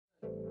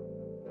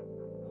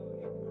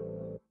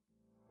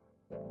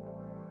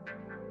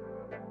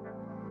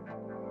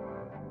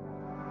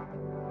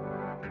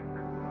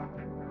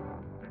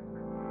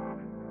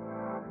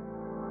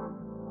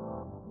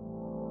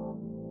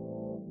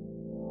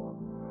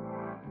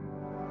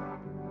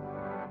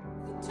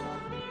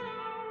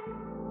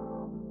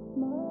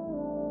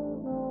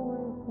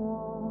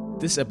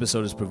This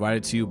episode is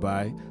provided to you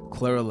by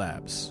Clara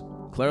Labs.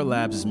 Clara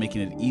Labs is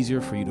making it easier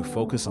for you to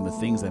focus on the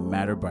things that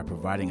matter by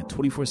providing a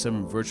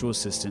 24/7 virtual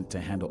assistant to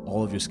handle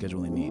all of your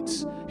scheduling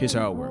needs. Here's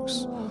how it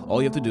works.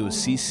 All you have to do is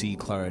CC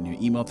Clara in your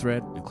email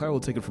thread, and Clara will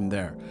take it from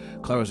there.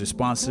 Clara is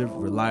responsive,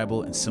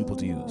 reliable, and simple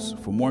to use.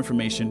 For more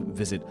information,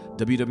 visit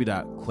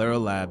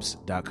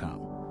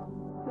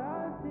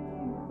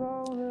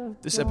www.claralabs.com.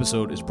 This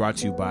episode is brought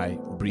to you by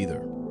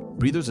Breather.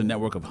 Breather is a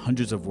network of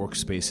hundreds of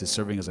workspaces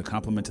serving as a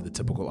complement to the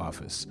typical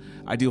office.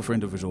 Ideal for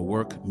individual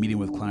work, meeting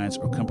with clients,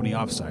 or company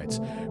offsites,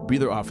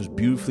 Breather offers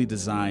beautifully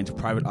designed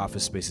private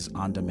office spaces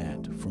on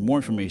demand. For more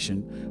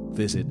information,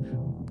 visit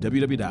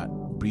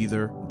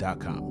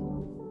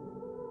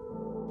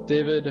www.breather.com.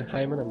 David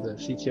Hyman, I'm the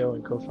CTO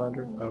and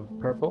co-founder of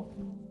Purple.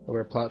 We're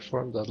a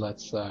platform that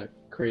lets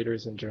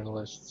creators and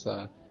journalists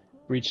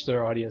reach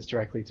their audience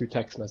directly through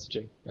text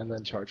messaging and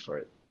then charge for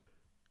it.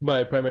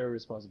 My primary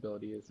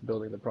responsibility is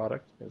building the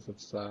product, because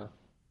it's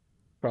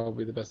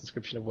probably the best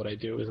description of what I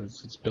do.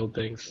 Is it's build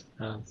things.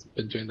 It's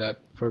been doing that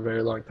for a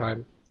very long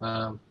time,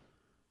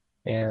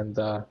 and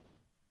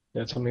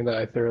it's something that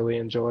I thoroughly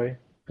enjoy.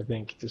 I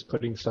think just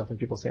putting stuff in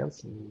people's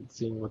hands and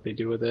seeing what they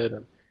do with it,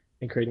 and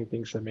creating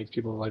things that make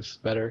people's lives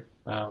better.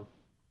 And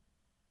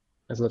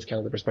so that's kind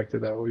of the perspective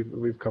that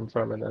we've come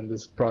from. And then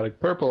this product,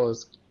 Purple,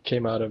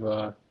 came out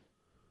of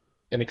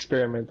an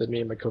experiment that me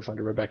and my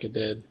co-founder Rebecca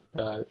did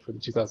for the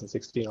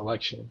 2016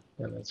 election,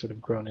 and then sort of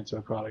grown into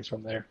a product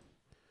from there.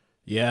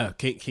 Yeah,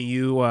 can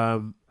you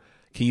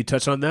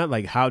touch on that?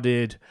 Like,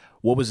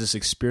 what was this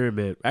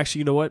experiment? Actually,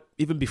 you know what?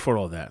 Even before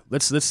all that,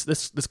 let's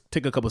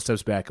take a couple of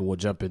steps back and we'll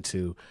jump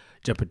into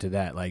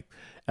that. Like,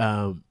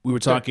 we were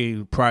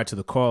talking prior to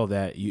the call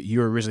that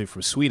you're originally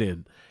from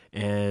Sweden,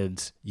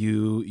 and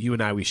you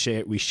and I we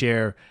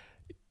share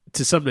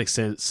to some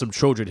extent some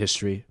Trojan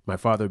history. My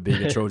father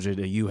being a Trojan,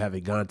 and you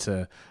having gone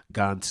to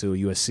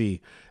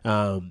USC.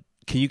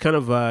 Can you kind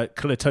of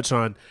touch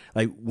on,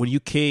 like, when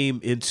you came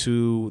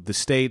into the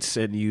States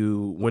and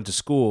you went to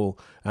school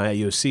at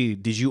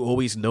USC, did you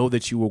always know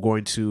that you were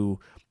going to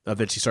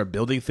eventually start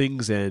building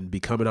things and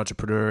become an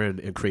entrepreneur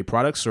and create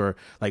products, or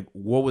like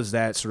what was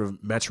that sort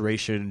of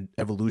maturation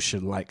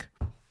evolution like?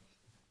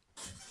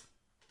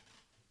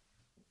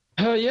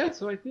 Yeah,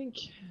 so I think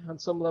on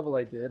some level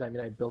I did. I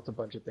mean, I built a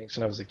bunch of things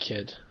when I was a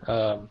kid.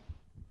 I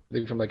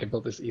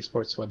built this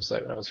esports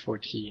website when I was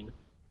 14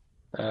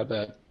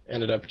 that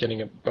ended up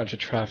getting a bunch of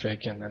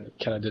traffic, and then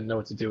kind of didn't know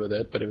what to do with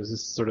it. But it was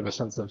just sort of a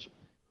sense of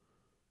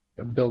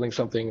building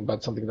something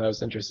about something that I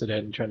was interested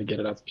in and trying to get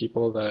it out to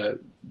people. That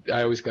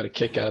I always got a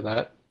kick out of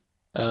that.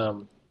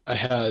 I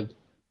had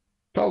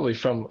probably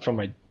from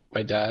my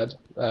dad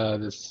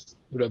this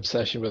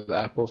obsession with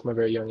Apple from a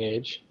very young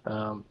age.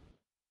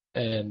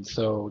 And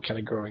so kind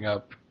of growing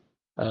up,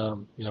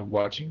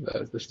 watching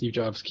the Steve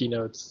Jobs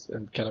keynotes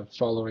and kind of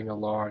following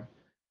along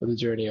with the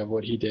journey of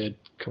what he did,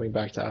 coming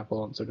back to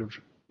Apple and sort of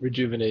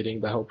rejuvenating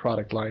the whole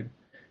product line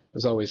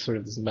was always sort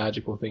of this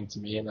magical thing to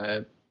me. And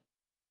I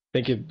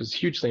think it was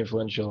hugely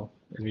influential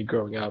in me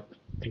growing up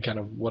and kind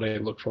of what I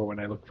look for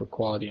when I look for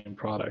quality in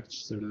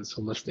products, sort of this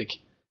holistic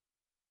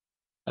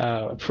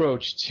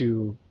approach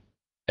to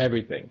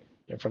everything,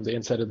 from the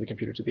inside of the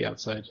computer to the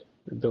outside,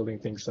 building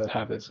things that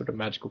have this sort of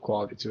magical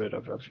quality to it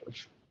of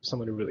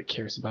someone who really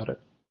cares about it.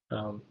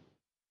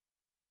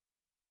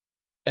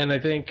 And I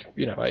think,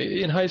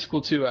 in high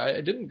school too,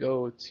 I didn't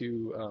go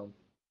to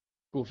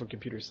school for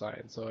computer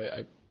science. So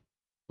I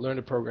learned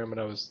a program when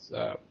I was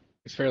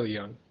fairly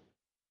young,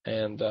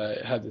 and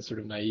I had this sort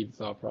of naive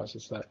thought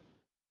process that,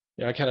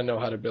 I kind of know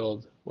how to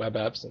build web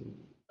apps, and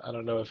I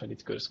don't know if I need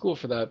to go to school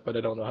for that, but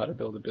I don't know how to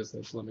build a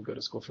business. Let me go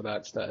to school for that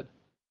instead.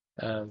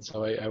 And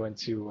so I went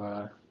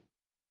to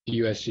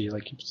USC,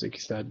 like you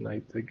said,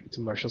 and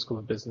to Marshall School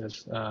of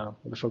Business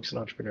with a focus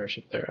on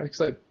entrepreneurship there.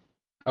 Because I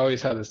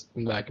always had this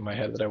in the back of my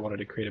head that I wanted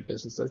to create a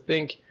business. I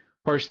think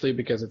partially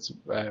because it's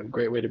a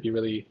great way to be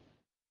really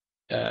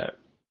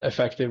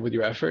effective with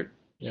your effort.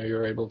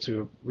 You're able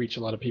to reach a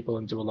lot of people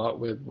and do a lot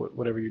with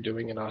whatever you're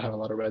doing and not have a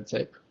lot of red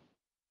tape.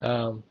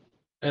 And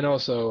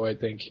also, I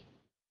think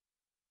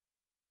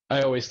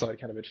I always thought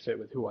kind of it fit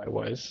with who I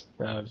was,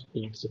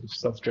 being sort of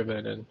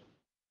self-driven and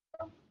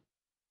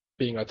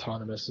being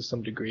autonomous to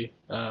some degree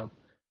has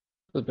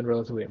been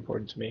relatively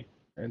important to me.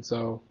 And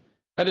so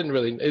it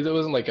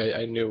wasn't like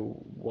I knew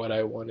what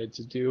I wanted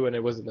to do, and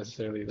it wasn't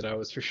necessarily that I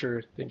was for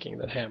sure thinking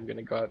that, hey, I'm going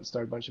to go out and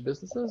start a bunch of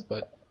businesses,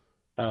 but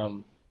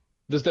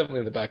there's definitely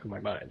in the back of my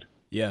mind.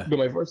 Yeah. But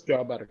my first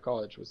job out of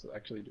college was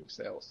actually doing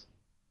sales.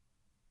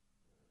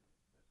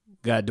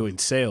 Doing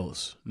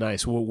sales.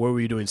 Nice. Where were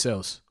you doing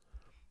sales?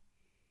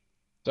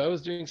 So I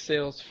was doing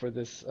sales for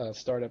this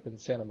startup in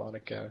Santa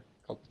Monica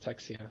called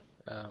Petexia,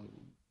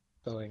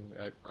 selling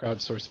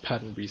crowdsourced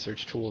patent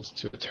research tools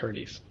to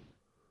attorneys.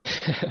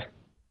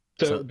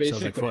 So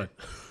basically, sounds like fun.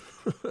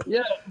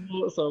 Yeah.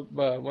 So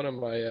one of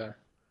my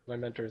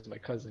mentors, my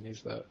cousin,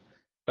 he's the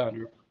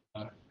founder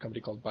of a company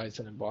called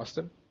Bison in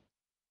Boston,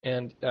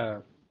 and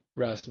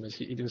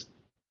Rasmus,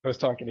 I was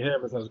talking to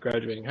him as I was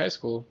graduating high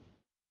school,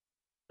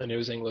 and he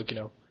was saying, look,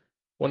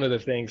 one of the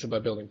things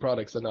about building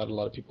products that not a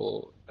lot of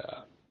people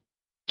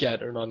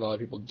get or not a lot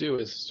of people do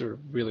is sort of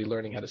really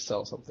learning how to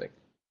sell something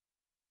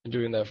and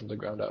doing that from the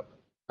ground up.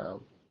 Um,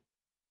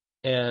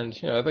 and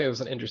I think it was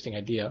an interesting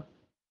idea,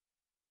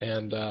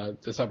 and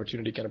this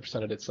opportunity kind of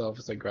presented itself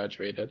as I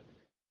graduated,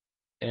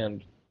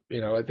 and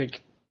I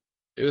think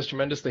it was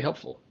tremendously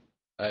helpful.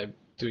 I'm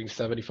doing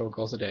 70 phone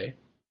calls a day,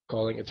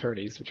 calling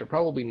attorneys, which are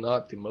probably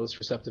not the most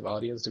receptive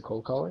audience to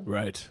cold calling.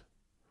 Right.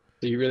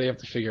 So you really have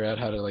to figure out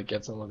how to like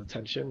get someone's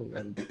attention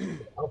and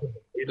help them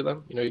say to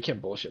them. You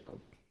can't bullshit them.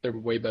 They're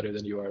way better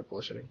than you are at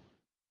bullshitting.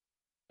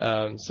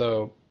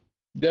 So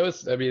that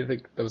was, I mean, I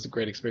think that was a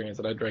great experience,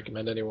 and I'd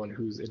recommend anyone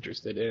who's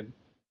interested in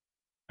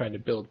trying to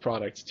build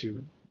products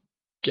to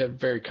get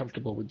very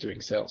comfortable with doing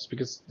sales,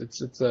 because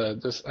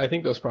I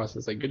think those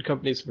processes, like good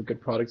companies for good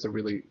products, are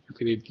really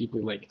really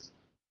deeply linked.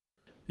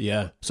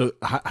 Yeah. So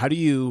how do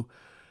you,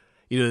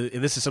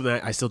 and this is something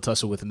I still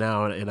tussle with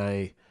now,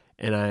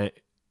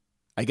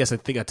 I guess I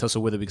think I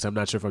tussle with it because I'm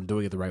not sure if I'm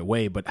doing it the right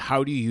way, but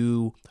how do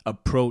you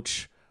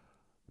approach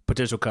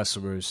potential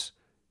customers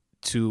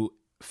to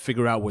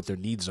figure out what their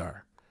needs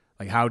are?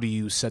 Like, how do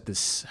you set the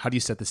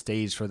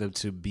stage for them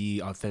to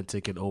be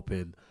authentic and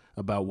open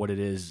about what it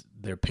is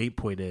their pain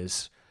point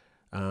is,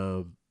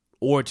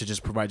 or to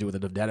just provide you with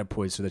enough data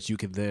points so that you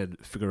can then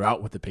figure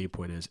out what the pain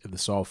point is and the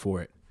solve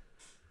for it?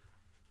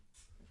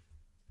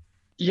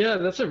 Yeah,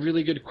 that's a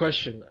really good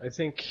question. I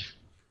think,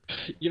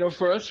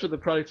 for us, for the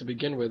product to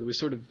begin with, we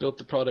sort of built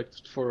the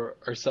product for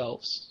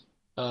ourselves.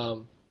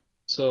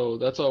 So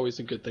that's always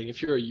a good thing.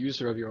 If you're a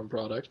user of your own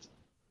product,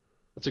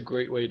 that's a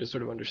great way to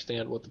sort of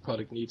understand what the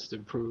product needs to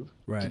improve,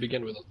 to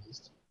begin with, at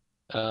least.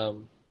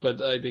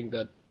 But I think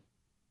that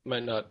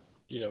might not,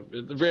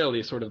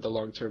 rarely sort of the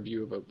long-term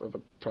view of a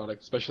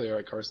product, especially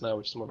our Cars Now,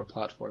 which is more of a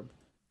platform.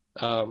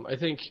 I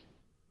think,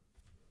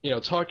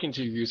 talking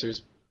to your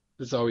users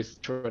is always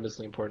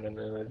tremendously important,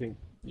 and I think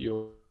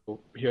you'll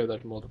hear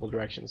that in multiple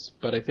directions.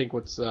 But I think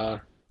what's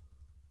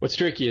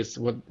tricky is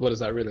what does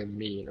that really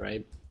mean,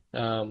 right?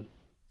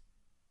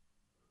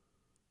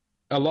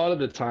 A lot of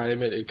the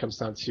time, it comes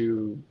down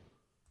to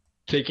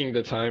taking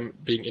the time,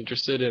 being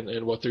interested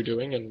in what they're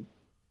doing, and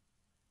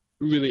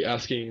really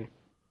asking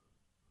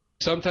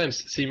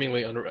sometimes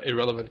seemingly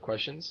irrelevant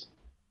questions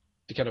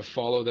to kind of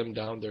follow them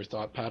down their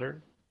thought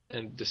pattern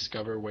and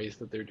discover ways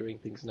that they're doing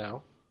things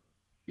now.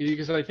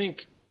 Because I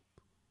think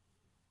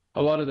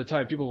a lot of the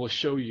time people will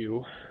show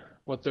you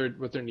what their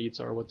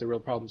needs are, what their real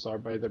problems are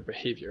by their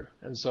behavior.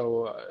 And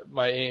so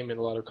my aim in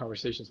a lot of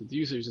conversations with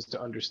users is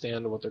to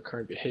understand what their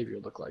current behavior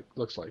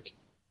looks like.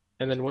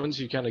 And then once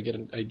you kind of get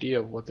an idea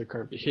of what their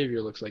current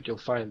behavior looks like, you'll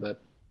find that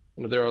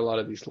there are a lot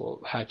of these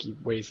little hacky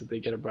ways that they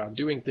get around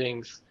doing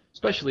things,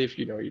 especially if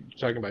you're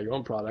talking about your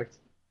own product.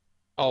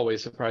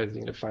 Always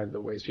surprising to find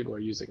the ways people are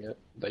using it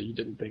that you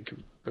didn't think of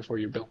before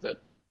you built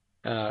it.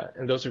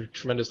 And those are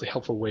tremendously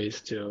helpful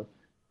ways to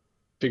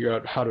figure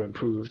out how to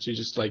improve, to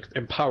just like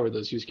empower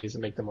those use cases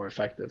and make them more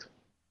effective.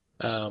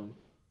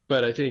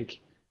 But I think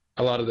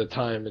a lot of the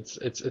time it's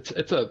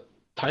a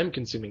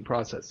time-consuming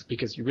process,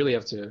 because you really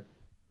have to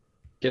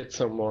get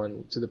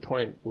someone to the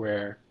point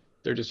where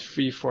they're just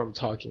free-form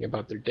talking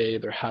about their day,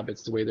 their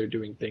habits, the way they're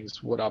doing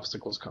things, what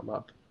obstacles come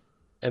up.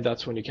 And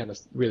that's when you kind of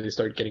really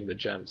start getting the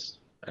gems.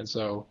 And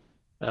so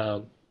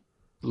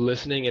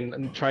listening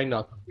and trying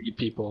not to read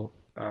people,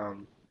 I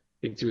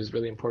think too is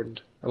really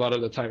important. A lot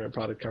of the time in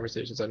product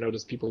conversations, I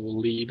notice people will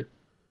lead,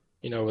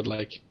 with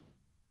like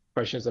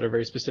questions that are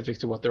very specific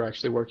to what they're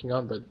actually working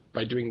on. But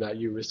by doing that,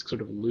 you risk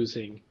sort of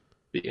losing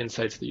the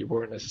insights that you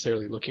weren't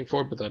necessarily looking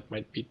for, but that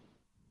might be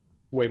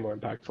way more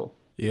impactful.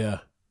 Yeah.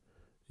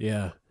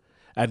 Yeah.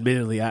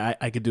 Admittedly,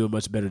 I could do a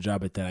much better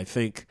job at that. I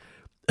think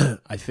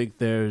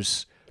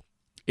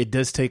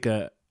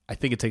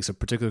it takes a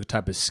particular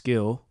type of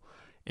skill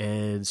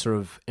and sort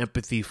of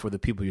empathy for the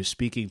people you're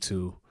speaking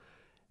to,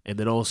 and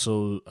then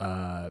also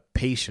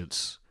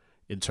patience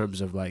in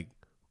terms of like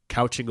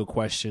couching a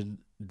question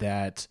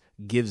that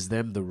gives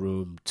them the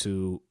room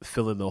to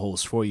fill in the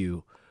holes for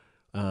you,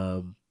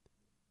 and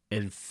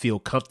feel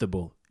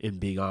comfortable in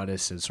being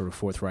honest and sort of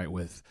forthright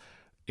with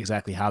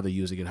exactly how they're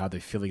using it, how they're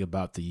feeling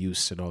about the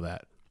use and all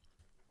that.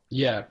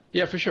 Yeah,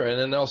 for sure. And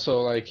then also,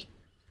 like,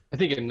 I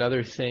think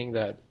another thing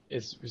that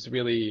is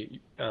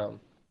really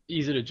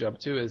easy to jump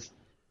to is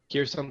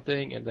hear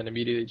something and then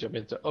immediately jump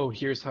into, oh,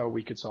 here's how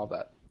we could solve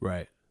that.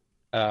 Right.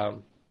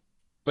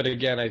 But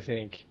again, I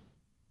think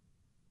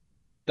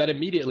that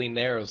immediately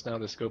narrows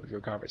down the scope of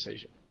your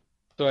conversation.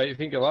 So I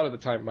think a lot of the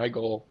time my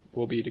goal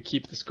will be to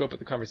keep the scope of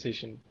the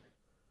conversation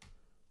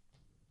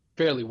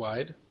fairly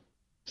wide,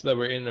 so that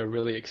we're in a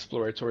really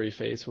exploratory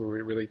phase where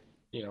we're really,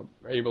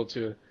 are able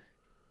to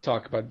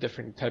talk about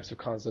different types of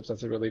concepts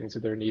as they're relating to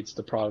their needs,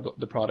 the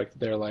product,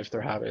 their life,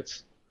 their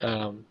habits,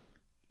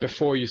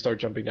 before you start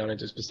jumping down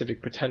into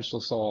specific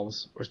potential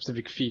solves or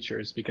specific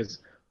features. Because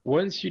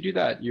once you do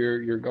that,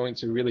 you're going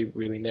to really,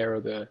 really narrow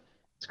the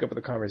scope of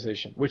the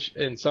conversation, which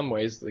in some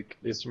ways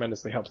is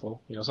tremendously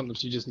helpful.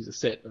 Sometimes you just need to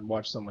sit and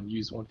watch someone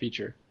use one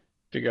feature,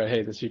 figure out,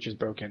 hey, this feature is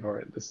broken,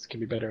 or this can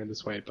be better in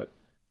this way. But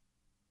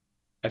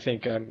I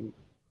think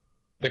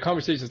the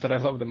conversations that I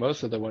love the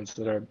most are the ones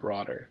that are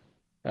broader,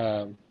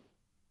 because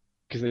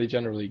they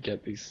generally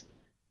get these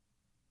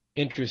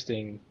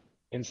interesting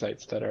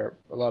insights that are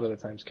a lot of the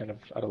times kind of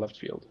out of left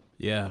field.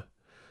 Yeah.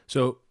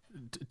 So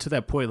to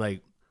that point,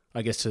 like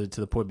I guess to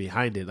the point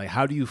behind it, like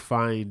how do you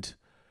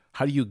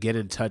get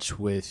in touch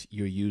with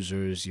your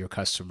users, your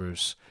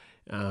customers,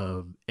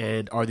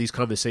 and are these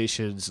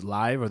conversations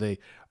live? Are they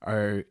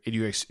are in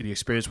your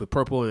experience with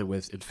Purple and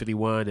with Infinity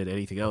One and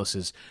anything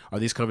else? Are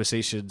these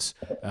conversations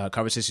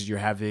you're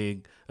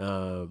having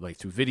like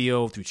through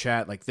video, through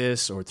chat like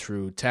this, or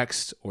through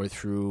text, or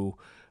through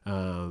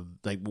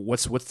like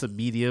what's the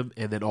medium,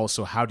 and then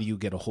also how do you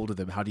get a hold of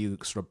them? How do you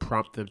sort of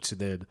prompt them to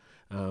then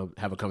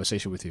have a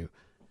conversation with you?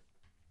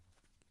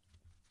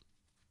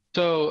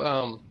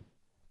 So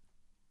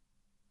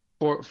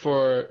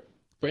for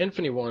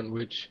Infinity One,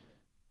 which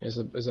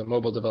is a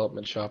mobile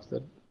development shop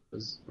that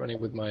was running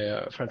with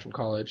my friend from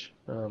college,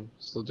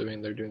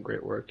 they're doing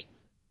great work.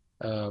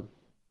 Uh,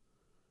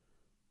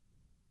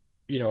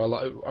 a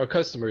lot our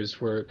customers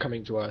were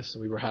coming to us,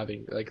 and we were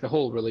having like the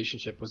whole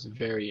relationship was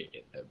very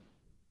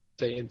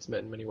say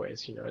intimate in many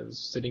ways. It was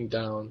sitting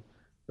down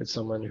with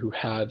someone who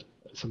had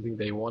something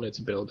they wanted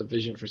to build, a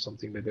vision for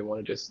something that they want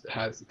to just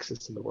have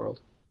exist in the world.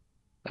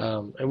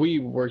 And we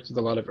worked with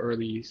a lot of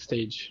early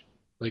stage,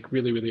 like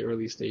really, really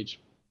early stage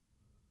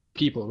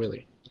people,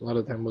 really. A lot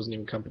of the time it wasn't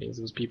even companies.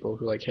 It was people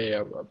who like, hey,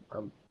 I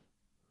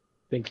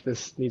think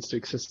this needs to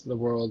exist in the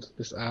world,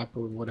 this app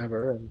or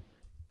whatever, and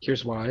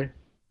here's why.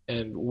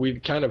 And we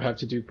kind of have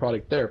to do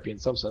product therapy in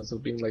some sense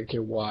of being like, okay,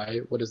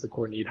 why? What is the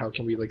core need? How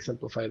can we like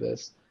simplify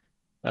this?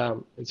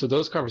 And so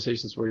those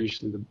conversations were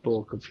usually the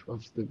bulk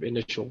of the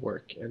initial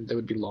work, and they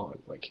would be long,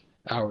 like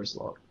hours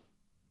long.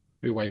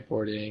 Be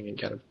whiteboarding and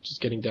kind of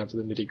just getting down to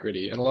the nitty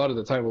gritty. And a lot of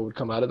the time, what would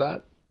come out of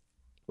that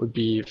would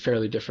be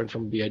fairly different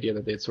from the idea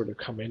that they'd sort of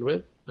come in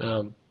with.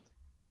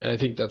 And I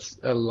think that's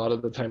a lot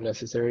of the time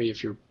necessary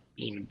if you're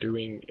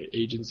doing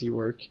agency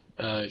work,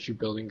 if you're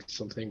building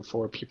something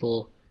for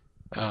people,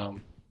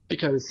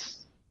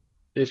 because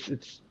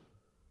it's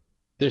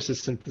there's a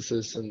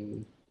synthesis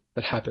and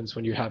that happens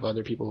when you have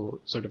other people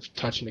sort of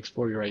touch and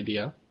explore your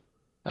idea.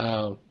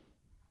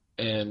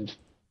 And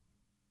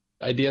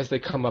ideas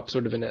that come up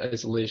sort of in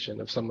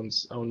isolation of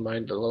someone's own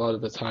mind a lot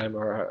of the time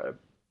are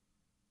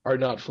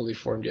not fully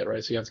formed yet,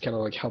 right? So you have to kind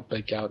of like help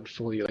back out and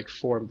fully like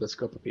form the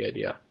scope of the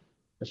idea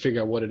and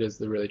figure out what it is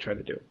they're really trying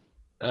to do.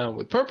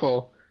 With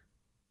Purple,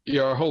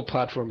 our whole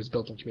platform is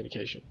built on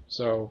communication.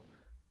 So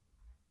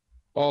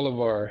all of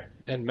our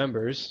end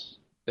members,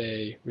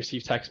 they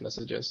receive text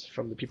messages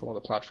from the people on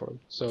the platform.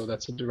 So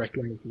that's a direct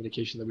line of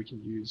communication that we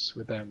can use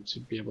with them to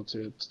be able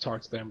to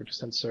talk to them or to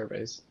send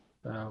surveys,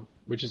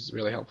 which is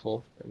really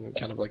helpful and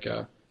kind of like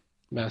a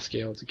mass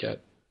scale to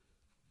get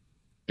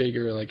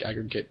bigger, like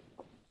aggregate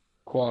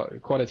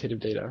quantitative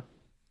data.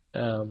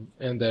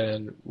 And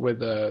then with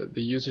the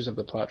users of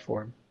the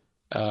platform,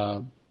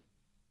 yeah,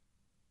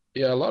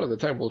 a lot of the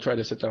time we'll try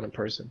to sit down in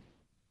person.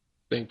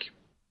 I think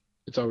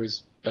it's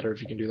always better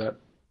if you can do that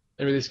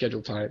and really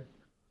schedule time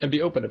and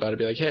be open about it.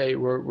 Be like, hey,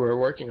 we're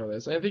working on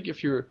this. And I think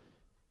if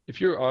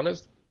you're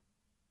honest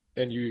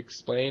and you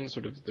explain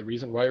sort of the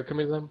reason why you're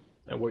coming to them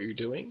and what you're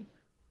doing,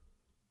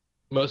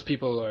 most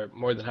people are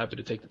more than happy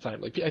to take the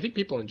time. Like I think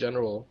people in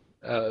general,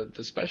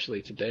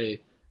 especially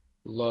today,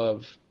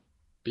 love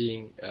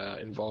being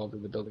involved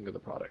in the building of the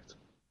product.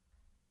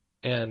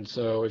 And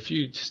so if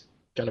you just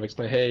kind of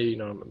explain, hey,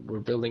 we're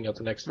building out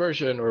the next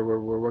version, or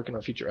we're working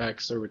on feature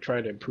X, or we're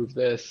trying to improve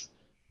this,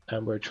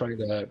 and we're trying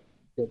to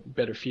get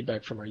better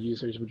feedback from our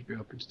users, would you be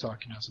open to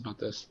talking to us about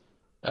this?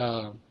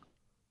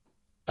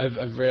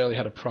 I've rarely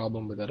had a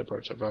problem with that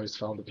approach. I've always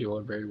found that people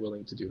are very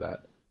willing to do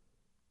that.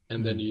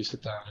 And then you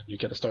sit down and you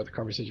get to start the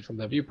conversation from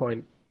that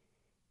viewpoint.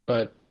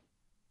 But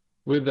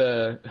with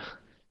the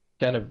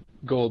kind of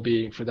goal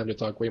being for them to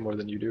talk way more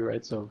than you do,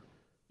 right? So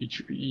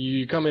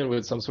you come in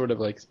with some sort of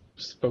like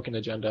spoken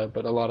agenda,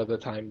 but a lot of the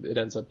time it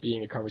ends up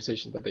being a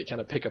conversation that they kind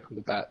of pick up from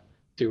the bat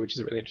too, which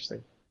is really interesting.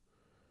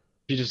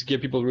 If you just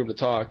give people room to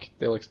talk,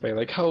 they'll explain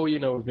like, oh,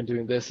 we've been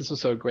doing this. This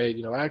was so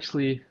great.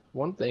 Actually,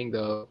 one thing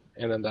though,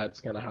 and then that's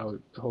kind of how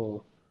the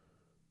whole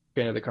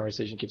kind of the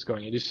conversation keeps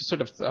going. You just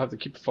sort of have to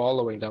keep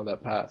following down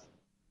that path,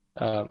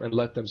 and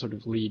let them sort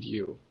of lead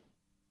you.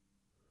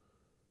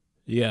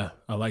 Yeah,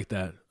 I like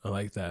that. I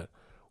like that.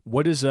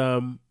 What is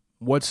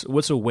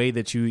what's a way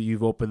that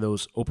you've opened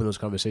those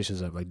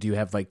conversations up? Like, do you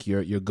have like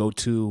your go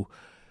to?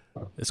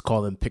 Let's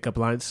call them pickup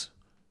lines.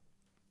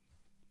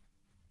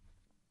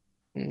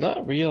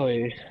 Not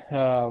really.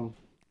 That's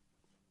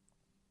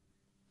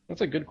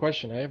a good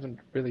question. I haven't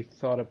really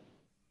thought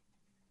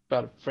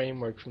about a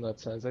framework from that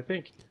sense. I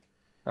think,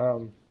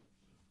 um,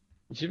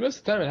 most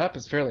of the time it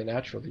happens fairly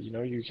naturally.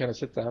 You kind of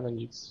sit down and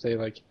you say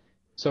like,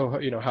 so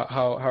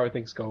how are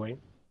things going?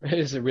 It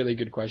is a really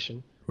good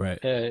question, Right.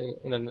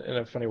 in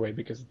a funny way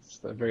because it's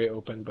very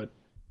open, but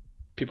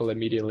people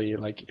immediately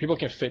like people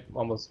can fit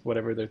almost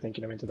whatever they're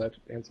thinking of into that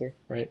answer,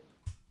 right?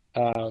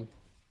 Um,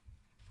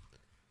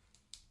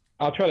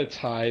 I'll try to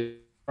tie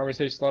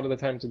conversations a lot of the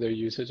time to their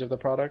usage of the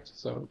product.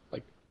 So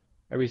like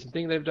a recent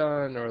thing they've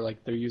done, or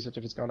like their usage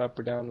if it's gone up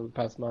or down in the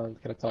past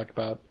month. Kind of talk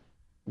about,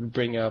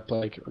 bring up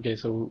like, okay,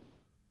 so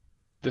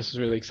this is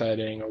really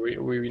exciting, or we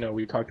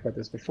we talked about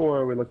this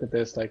before. We looked at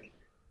this like,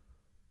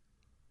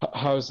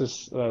 how is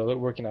this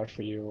working out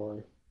for you,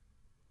 or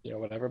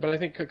whatever. But I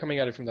think coming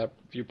at it from that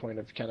viewpoint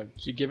of kind of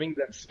giving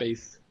them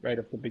space right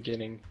at the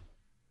beginning,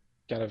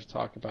 kind of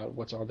talk about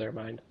what's on their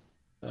mind,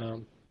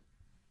 um,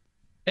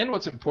 and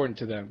what's important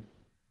to them.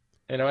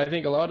 I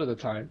think a lot of the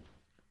time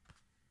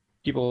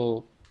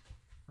people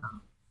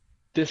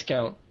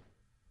discount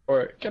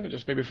or kind of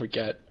just maybe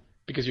forget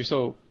because you're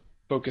so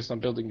focused on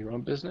building your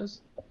own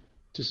business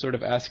to sort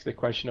of ask the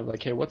question of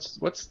like, hey, what's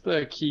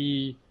the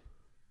key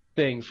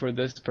thing for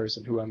this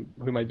person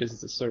who my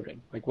business is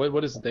serving? Like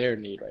what is their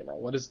need right now?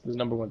 What is the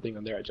number one thing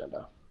on their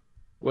agenda?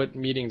 What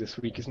meeting this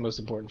week is most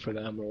important for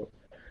them, or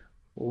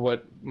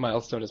what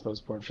milestone is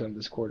most important for them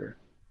this quarter?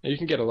 And you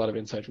can get a lot of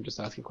insight from just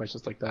asking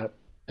questions like that.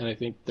 And I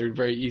think they're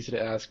very easy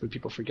to ask, but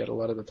people forget a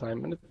lot of the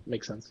time, and it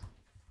makes sense.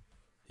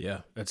 Yeah,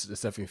 that's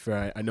definitely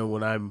fair. I know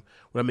when I'm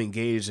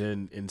engaged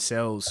in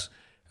sales,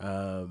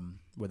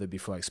 whether it be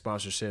for like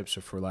sponsorships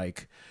or for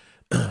like,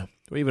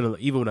 or even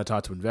when I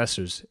talk to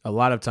investors, a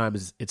lot of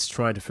times it's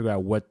trying to figure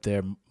out what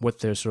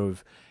their sort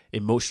of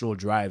emotional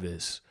drive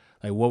is,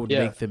 like what would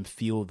Yeah, make them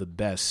feel the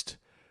best,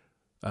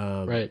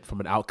 right. from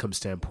an outcome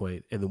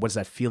standpoint, and then what is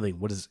that feeling?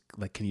 What is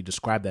like? Can you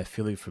describe that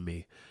feeling for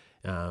me?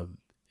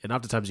 And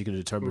oftentimes you can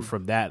determine Mm.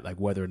 from that like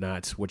whether or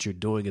not what you're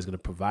doing is going to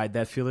provide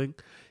that feeling.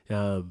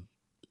 Um,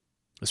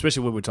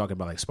 Especially when we're talking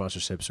about like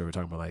sponsorships or we're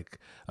talking about like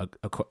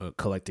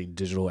collecting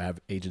digital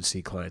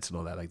agency clients and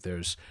all that. Like there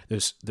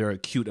are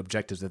acute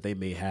objectives that they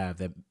may have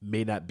that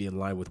may not be in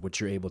line with what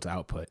you're able to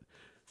output.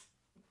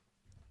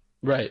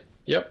 Right.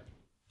 Yep.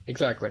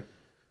 Exactly.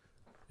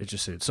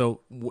 Interesting.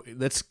 So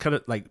that's kind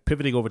of like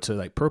pivoting over to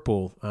like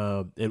Purple.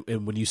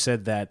 And when you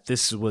said that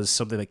this was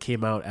something that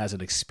came out as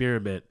an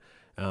experiment,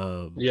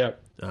 um,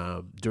 Yep.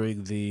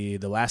 during the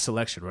last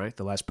election, right?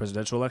 The last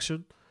presidential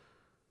election.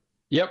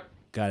 Yep.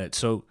 Got it.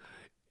 So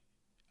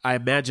I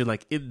imagine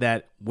like in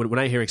that when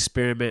I hear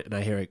experiment and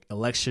I hear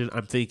election,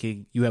 I'm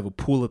thinking you have a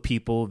pool of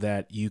people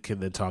that you can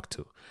then talk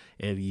to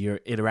and you're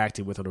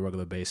interacting with on a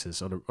regular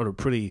basis on a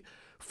pretty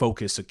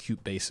focused,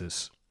 acute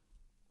basis.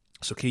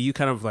 So can you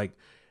kind of like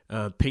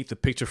paint the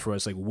picture for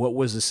us? Like what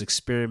was this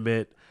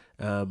experiment?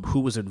 Who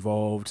was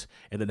involved?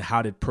 And then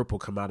how did Purple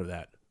come out of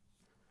that?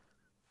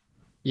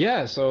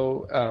 Yeah.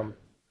 So,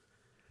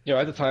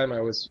 at the time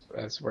I was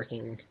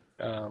working.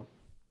 Right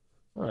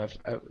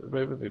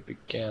when it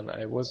began,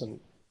 I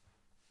wasn't.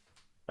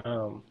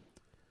 Um,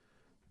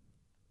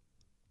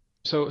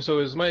 so it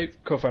was my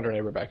co-founder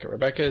named Rebecca.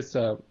 Rebecca is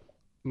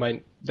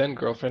my then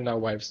girlfriend, now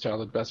wife's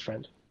childhood best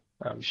friend.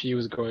 She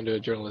was going to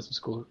journalism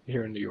school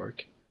here in New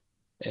York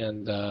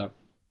and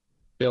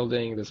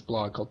building this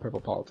blog called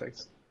Purple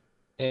Politics.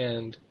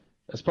 And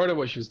as part of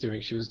what she was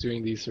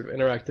doing these sort of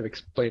interactive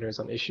explainers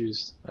on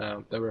issues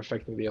that were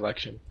affecting the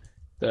election.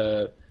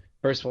 The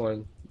first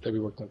one that we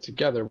worked on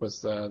together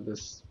was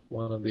this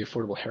one on the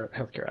Affordable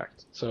Healthcare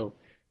Act. So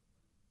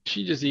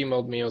she just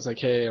emailed me. I was like,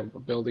 "Hey, I'm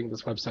building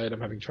this website.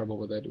 I'm having trouble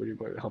with it. Would you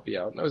help me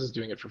out?" And I was just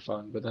doing it for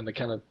fun. But then the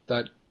kind of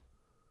that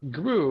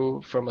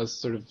grew from us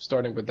sort of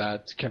starting with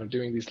that to kind of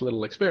doing these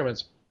little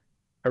experiments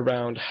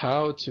around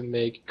how to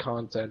make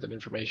content and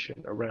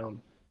information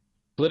around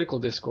political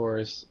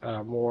discourse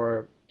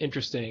more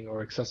interesting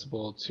or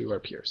accessible to our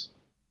peers.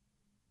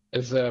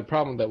 It's a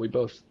problem that we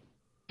both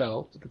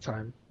felt at the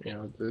time.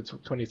 The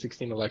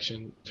 2016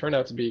 election turned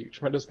out to be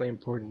tremendously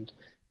important.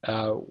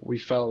 We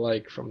felt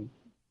like from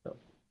the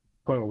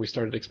point where we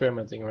started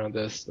experimenting around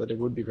this that it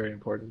would be very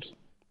important.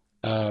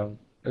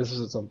 This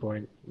was at some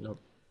point,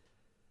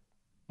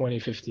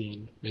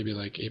 2015, maybe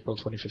like April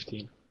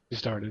 2015, we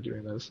started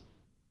doing this.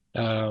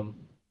 Um,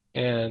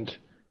 and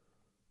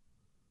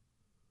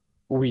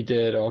we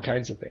did all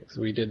kinds of things.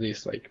 We did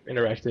these like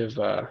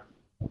interactive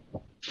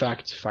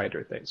fact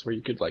finder things where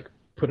you could like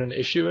put an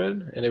issue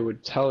in and it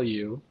would tell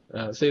you,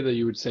 say that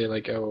you would say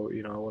like, oh,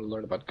 I want to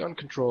learn about gun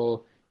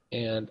control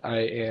and I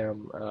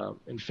am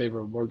in favor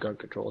of more gun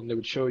control. And it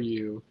would show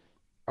you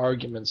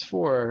arguments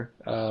for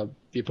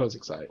the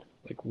opposing side,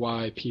 like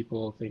why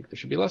people think there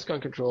should be less gun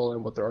control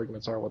and what their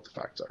arguments are, what the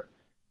facts are.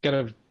 Kind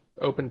of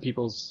open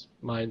people's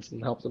minds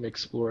and help them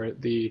explore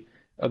the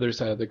other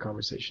side of the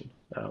conversation,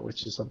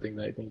 which is something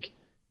that I think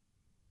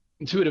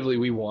intuitively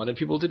we wanted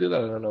people to do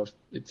that. I don't know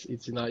if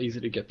it's not easy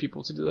to get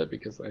people to do that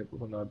because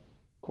on a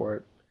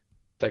core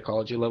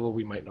psychology level,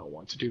 we might not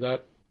want to do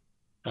that.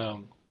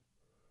 Um,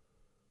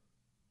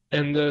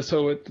 and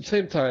so at the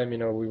same time,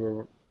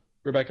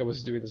 Rebecca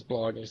was doing this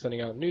blog and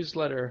sending out a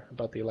newsletter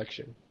about the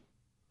election.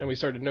 And we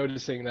started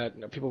noticing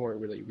that people weren't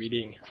really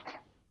reading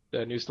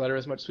the newsletter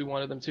as much as we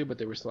wanted them to, but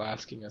they were still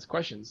asking us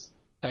questions,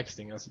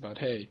 texting us about,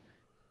 hey,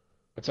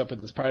 what's up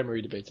with this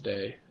primary debate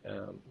today?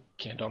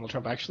 Can Donald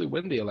Trump actually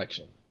win the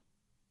election?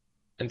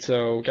 And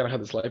so we kind of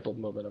had this light bulb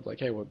moment of like,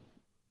 hey, well,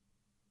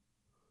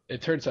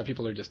 it turns out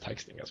people are just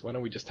texting us. Why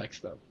don't we just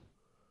text them?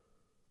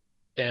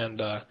 And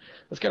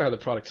that's kind of how the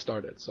product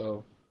started.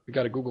 So we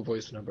got a Google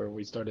Voice number and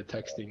we started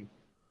texting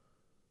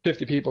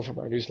 50 people from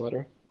our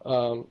newsletter,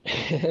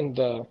 and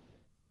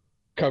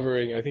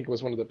covering, I think it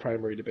was one of the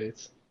primary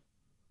debates.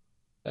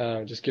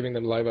 Just giving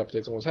them live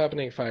updates on what's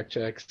happening, fact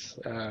checks,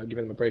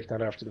 giving them a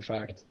breakdown after the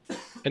fact.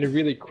 And it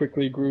really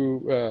quickly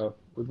grew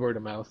with word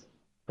of mouth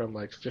from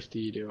like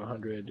 50 to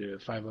 100 to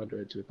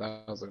 500 to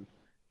 1,000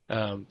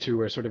 to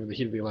where sort of in the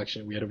heat of the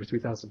election, we had over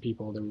 3,000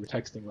 people that we were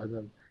texting with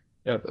them.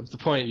 At the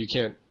point,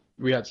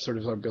 we had to sort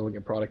of start building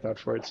a product out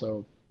for it.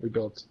 So we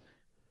built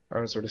our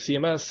own sort of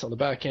CMS on the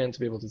back end to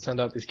be able to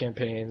send out these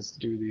campaigns,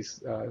 do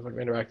these sort of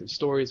interactive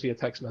stories via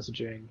text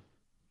messaging.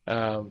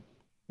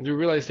 We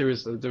realized there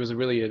was a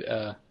really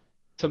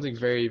something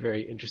very,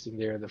 very interesting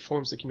there in the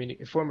form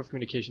of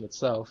communication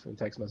itself in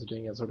text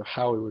messaging and sort of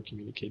how we were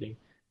communicating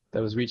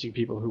that was reaching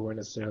people who weren't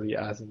necessarily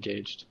as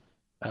engaged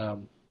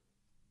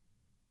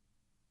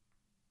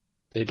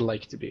they'd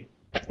like to be.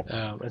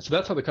 And so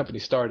that's how the company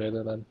started.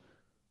 And then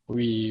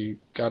we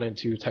got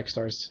into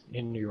Techstars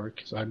in New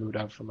York. So I moved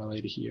out from LA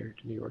to here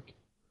to New York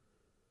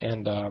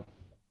and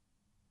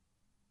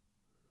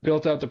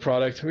built out the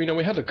product.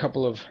 We had a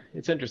couple of,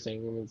 it's interesting.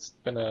 I mean, it's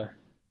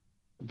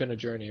been a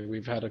journey.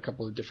 We've had a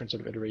couple of different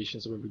sort of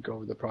iterations of where we go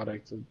with the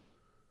product. And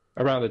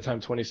around the time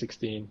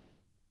 2016,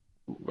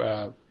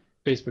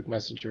 Facebook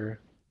Messenger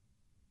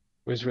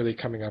was really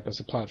coming up as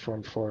a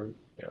platform for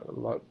a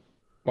lot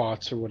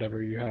bots or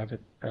whatever you have it,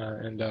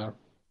 and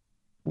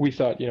we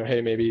thought,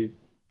 hey, maybe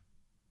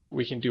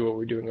we can do what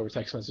we're doing over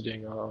text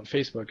messaging on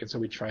Facebook, and so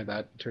we tried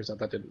that. It turns out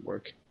that didn't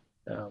work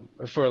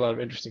for a lot of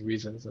interesting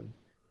reasons, and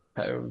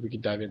we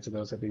could dive into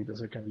those. I think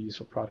those are kind of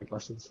useful product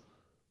lessons.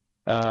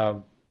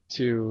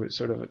 To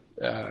sort of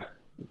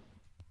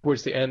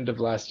towards the end of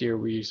last year,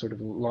 we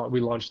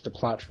launched a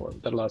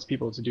platform that allows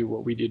people to do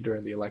what we did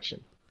during the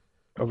election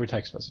over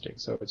text messaging.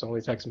 So it's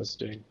only text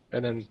messaging,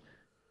 and then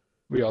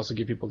we also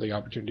give people the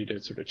opportunity to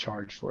sort of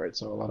charge for it.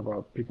 So a lot of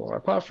our people on our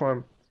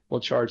platform will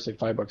charge, say,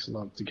 $5 a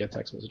month to get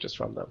text messages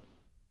from them,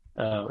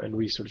 and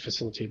we sort of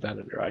facilitate that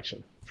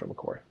interaction from a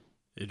core.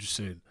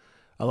 Interesting.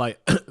 I like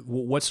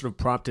what sort of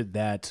prompted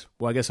that.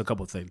 Well, I guess a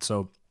couple of things.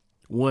 So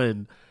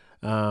one,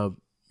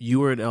 you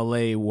were in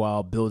LA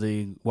while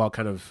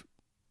kind of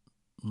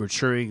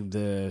maturing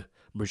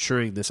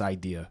this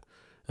idea.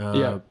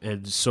 Yeah.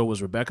 And so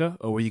was Rebecca,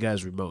 or were you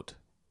guys remote?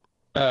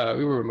 We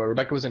were remote.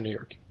 Rebecca was in New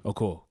York. Oh,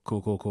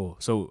 cool.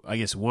 So I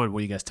guess one,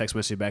 were you guys text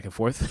messaging back and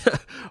forth,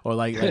 or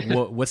like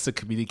what's the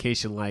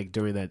communication like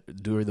during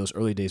those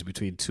early days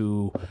between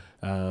two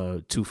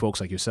folks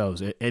like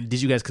yourselves? And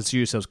did you guys consider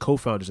yourselves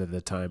co-founders at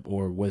that time,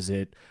 or was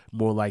it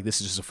more like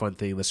this is just a fun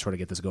thing? Let's try to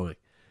get this going.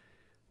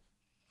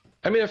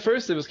 I mean, at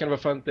first it was kind of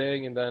a fun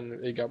thing, and then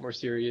it got more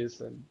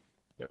serious, and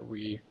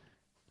we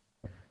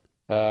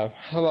had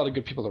a lot of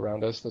good people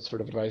around us that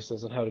sort of advised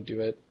us on how to do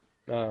it.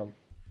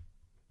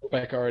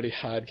 Rebecca already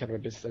had kind of a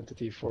business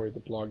entity for the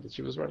blog that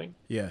she was running.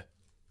 Yeah.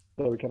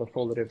 So we kind of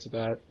folded into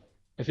that.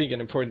 I think an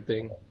important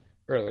thing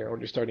earlier when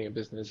you're starting a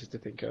business is to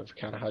think of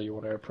kind of how you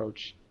want to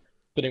approach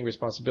splitting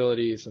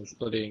responsibilities and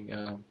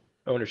splitting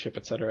ownership,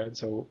 et cetera. And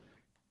so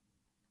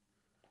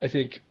I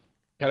think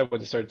kind of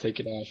when it started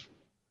taking off,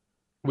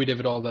 we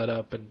divvied all that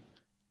up and,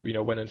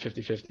 went in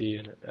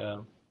 50-50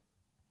 and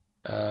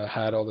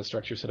had all the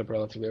structure set up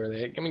relatively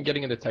early. I mean,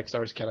 getting into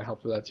Techstars kind of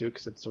helped with that too,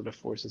 because it sort of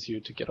forces you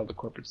to get all the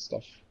corporate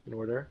stuff in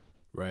order.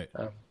 Right.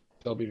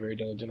 They'll be very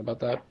diligent about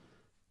that.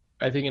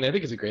 I think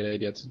it's a great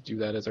idea to do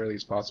that as early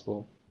as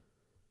possible.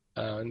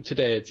 And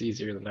today it's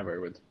easier than ever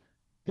with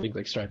things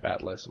like Stripe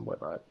Atlas and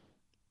whatnot.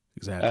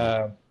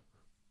 Exactly.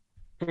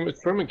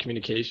 From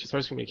communication, as far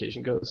as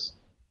communication goes,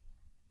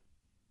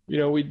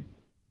 we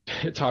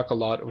talk a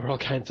lot over all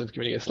kinds of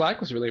communication. Slack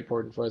was really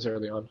important for us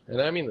early on,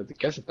 and I mean, I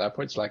guess at that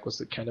point, Slack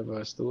was kind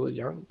of still a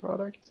young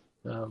product.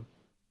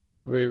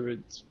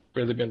 It's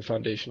really been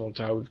foundational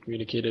to how we've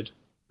communicated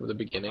from the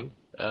beginning.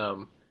 A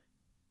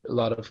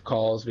lot of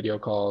calls, video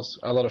calls,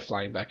 a lot of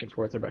flying back and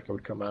forth. Rebecca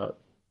would come out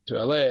to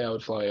LA, I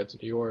would fly out to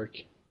New York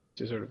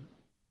to sort of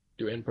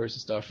do in-person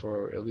stuff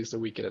for at least a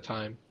week at a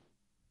time.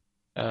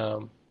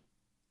 But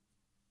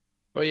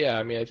yeah,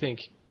 I mean, I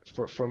think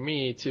for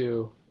me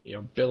too,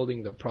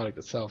 building the product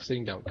itself,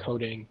 sitting down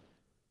coding,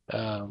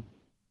 I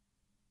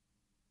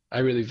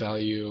really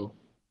value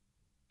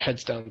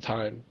heads down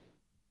time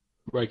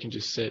where I can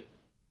just sit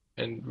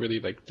and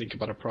really think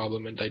about a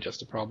problem and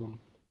digest a problem.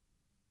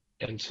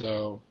 And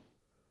so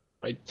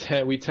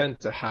we tend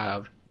to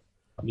have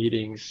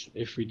meetings,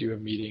 if we do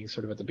have meetings,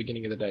 sort of at the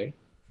beginning of the day,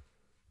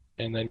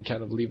 and then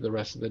kind of leave the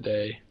rest of the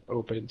day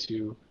open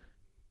to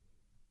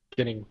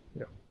getting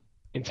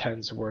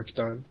intense work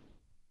done.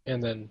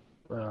 And then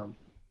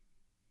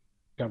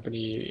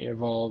company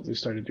involved, we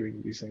started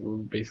doing these things.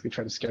 We basically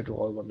try to schedule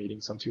all of our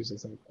meetings on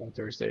Tuesdays and on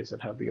Thursdays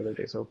and have the other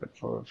days open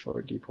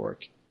for deep work,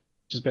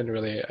 which has been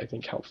really, I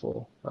think,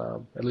 helpful,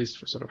 at least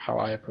for sort of how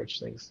I approach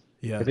things.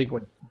 Yeah. I think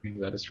when doing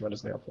that is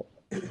tremendously helpful.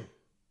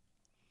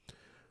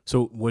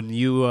 So when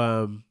you,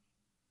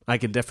 I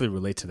can definitely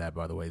relate to that,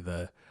 by the way,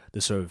 the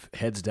sort of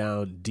heads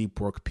down deep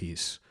work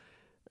piece.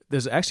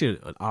 There's actually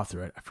an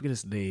author, I forget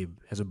his name,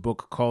 has a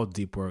book called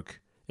Deep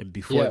Work. And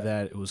before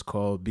that, it was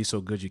called Be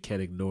So Good You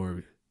Can't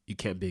Ignore you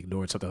can't be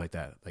ignored, something like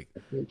that. Like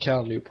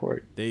Cal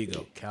Newport. there you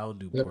go, Cal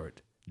Yep.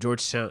 Newport,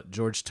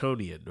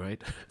 Georgetownian,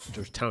 right?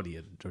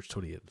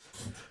 Georgetownian.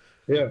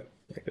 Yeah.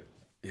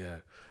 Yeah.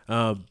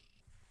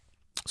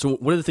 So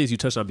one of the things you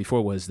touched on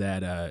before was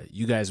that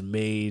you guys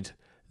made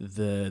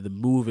the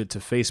move into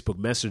Facebook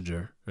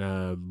Messenger,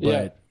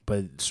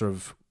 but sort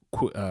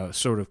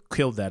of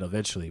killed that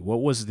eventually.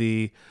 What was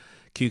the?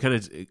 Can you kind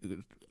of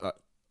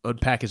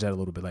unpackage that a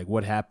little bit? Like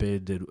what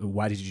happened and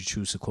why did you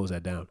choose to close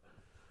that down?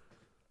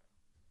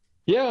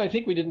 Yeah, I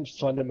think we didn't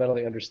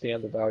fundamentally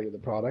understand the value of the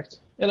product.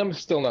 And I'm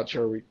still not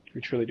sure we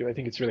truly do. I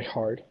think it's really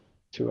hard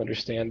to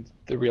understand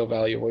the real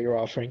value of what you're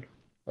offering.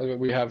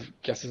 We have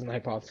guesses and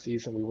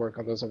hypotheses and we work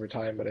on those over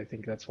time, but I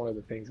think that's one of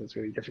the things that's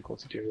really difficult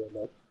to do.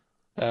 And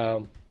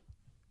that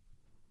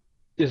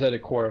is at a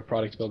core of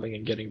product building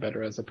and getting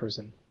better as a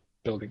person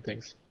building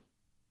things.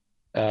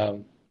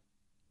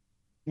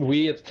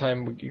 We at the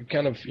time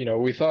kind of,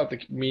 we thought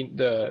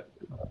the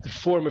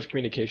form of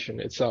communication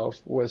itself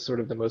was sort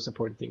of the most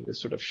important thing,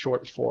 this sort of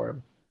short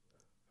form,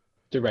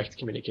 direct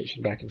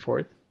communication back and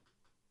forth.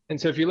 And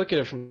so if you look at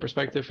it from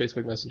perspective,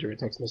 Facebook Messenger and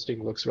text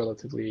messaging looks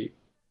relatively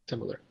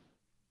similar.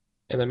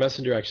 And then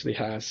Messenger actually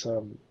has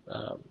some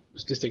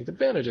distinct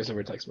advantages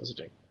over text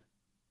messaging.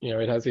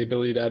 It has the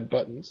ability to add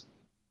buttons.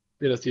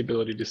 It has the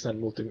ability to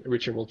send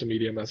richer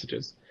multimedia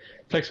messages.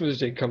 Text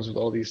messaging comes with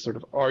all these sort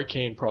of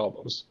arcane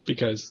problems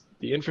because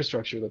the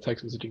infrastructure that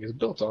text messaging is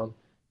built on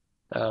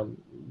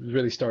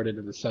really started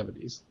in the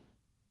 70s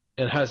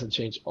and hasn't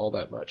changed all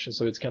that much. And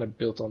so it's kind of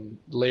built on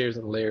layers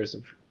and layers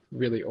of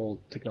really old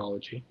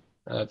technology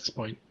at this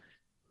point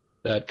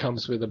that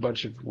comes with a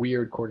bunch of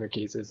weird corner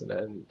cases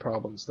and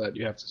problems that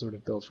you have to sort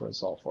of build for and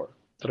solve for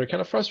that are kind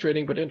of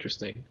frustrating but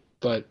interesting.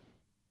 But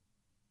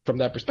from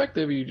that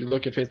perspective, you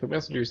look at Facebook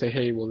Messenger, you say,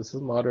 hey, well, this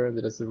is modern,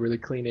 it has a really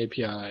clean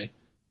API.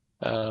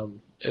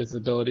 It's the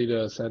ability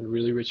to send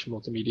really rich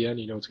multimedia, and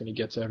it's going to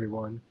get to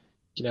everyone.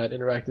 You can add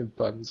interactive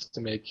buttons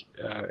to make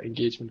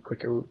engagement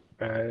quicker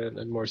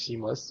and more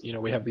seamless.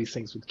 We have these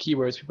things with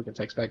keywords. People can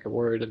text back a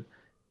word, and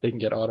they can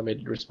get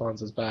automated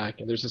responses back.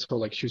 And there's this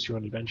whole choose your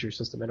own adventure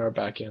system in our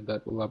backend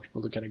that will allow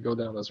people to kind of go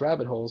down those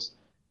rabbit holes.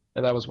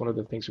 And that was one of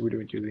the things we were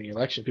doing during the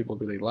election. People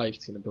really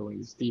liked, building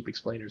these deep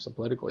explainers of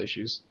political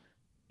issues.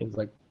 Things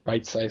like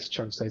bite-sized,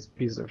 chunk-sized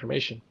pieces of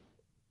information.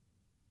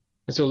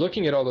 And so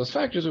looking at all those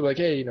factors, we're like,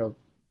 hey,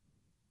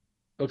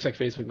 looks like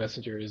Facebook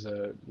Messenger is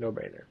a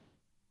no-brainer.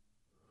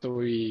 So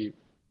we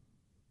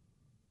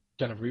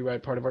kind of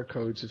rewrite part of our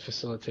code to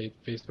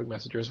facilitate Facebook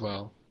Messenger as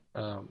well,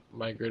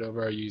 migrate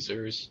over our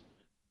users,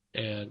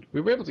 and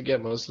we were able to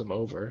get most of them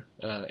over.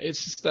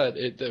 It's just that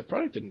the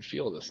product didn't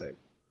feel the same,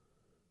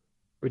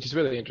 which is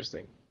really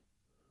interesting.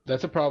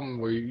 That's a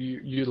problem where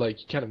you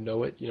kind of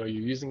know it, you're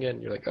using it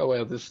and you're like, oh,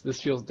 well,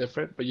 this feels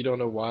different, but you don't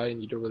know why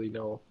and you don't really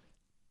know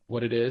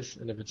what it is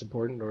and if it's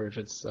important or if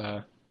it's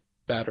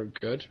bad or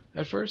good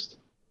at first.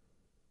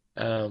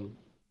 And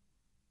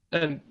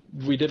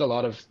we did a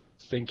lot of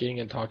thinking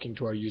and talking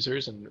to our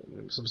users and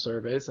some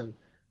surveys, and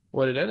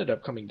what it ended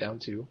up coming down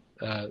to,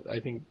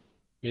 I think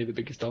maybe the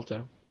biggest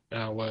delta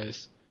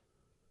was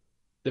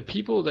the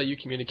people that you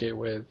communicate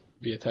with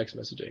via text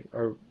messaging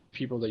are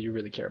people that you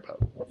really care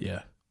about.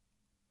 Yeah.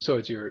 So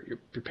it's your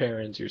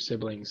parents, your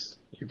siblings,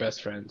 your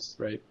best friends,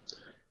 right?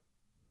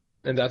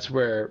 And that's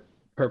where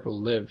Purple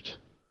lived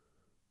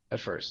at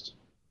first,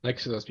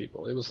 next to those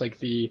people. It was like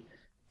the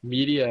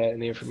media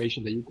and the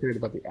information that you cared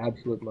about the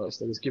absolute most,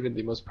 that was given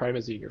the most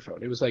primacy in your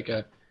phone. It was like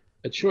a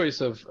choice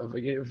of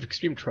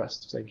extreme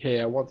trust, saying,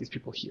 hey, I want these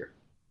people here.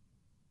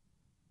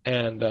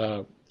 And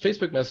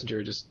Facebook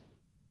Messenger just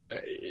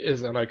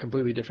is on a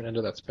completely different end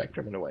of that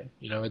spectrum in a way.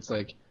 It's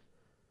like,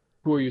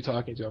 who are you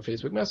talking to on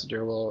Facebook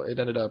Messenger? Well,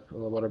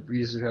 what our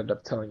users ended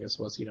up telling us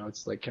was,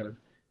 it's like kind of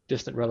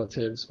distant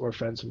relatives or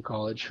friends from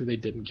college who they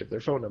didn't give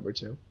their phone number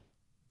to,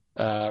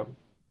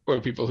 or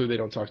people who they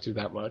don't talk to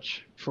that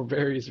much for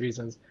various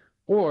reasons,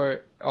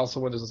 or also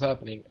when this was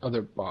happening,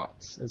 other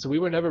bots. And so we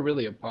were never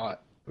really a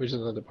bot, which is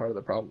another part of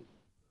the problem.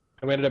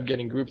 And we ended up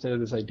getting grouped into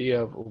this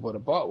idea of what a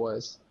bot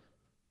was.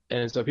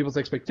 And so people's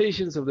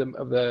expectations of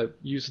the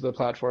use of the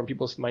platform,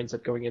 people's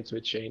mindset going into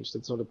it changed.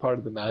 And so the part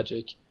of the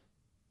magic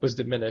was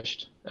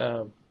diminished.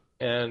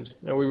 And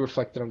we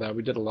reflected on that.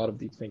 We did a lot of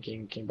deep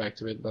thinking, came back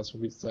to it. That's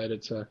when we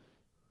decided to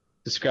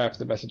scrap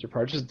the messenger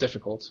part, which is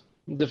difficult.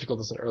 Difficult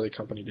as an early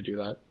company to do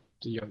that.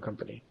 It's a young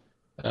company.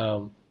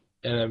 And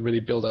then really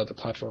build out the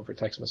platform for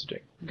text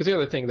messaging. Because the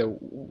other thing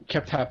that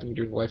kept happening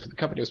during the life of the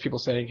company was people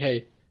saying,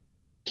 hey,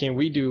 can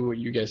we do what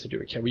you guys are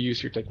doing? Can we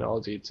use your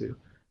technology to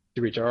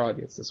reach our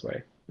audience this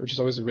way? Which is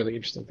always a really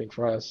interesting thing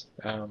for us.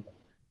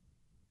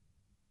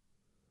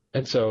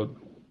 And so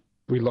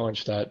we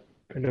launched that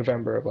in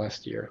November of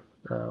last year.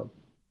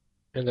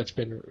 And that's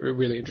been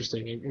really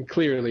interesting and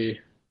clearly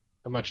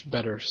a much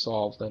better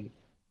solve than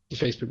the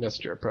Facebook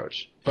Messenger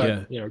approach.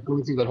 But,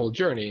 going through that whole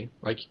journey,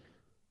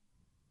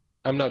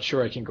 I'm not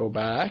sure I can go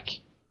back,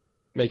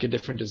 make a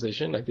different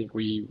decision. I think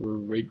we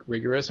were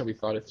rigorous and we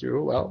thought it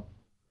through well.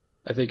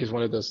 I think it's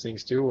one of those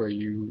things too, where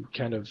you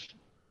kind of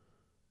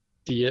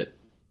see it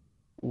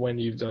when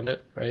you've done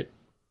it, right?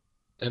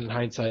 and in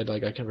hindsight,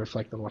 like I can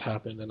reflect on what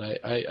happened, and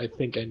I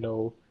think I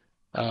know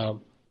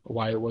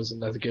why it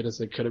wasn't as good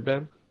as it could have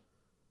been.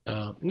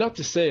 Not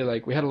to say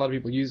like we had a lot of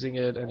people using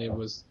it and it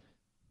was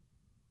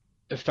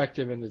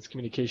effective in its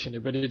communication,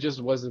 but it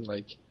just wasn't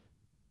like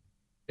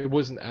it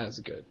wasn't as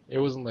good. It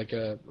wasn't like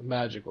a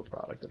magical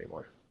product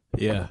anymore.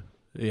 Yeah,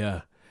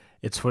 yeah.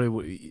 It's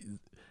funny.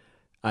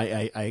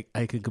 I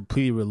can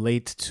completely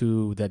relate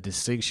to that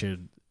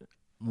distinction.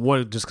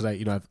 One, just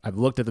because I've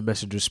looked at the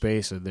messenger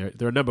space, and there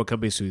are a number of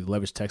companies who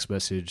leverage text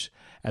message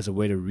as a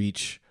way to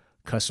reach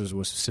customers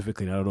more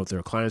specifically. And I don't know if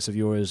they're clients of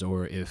yours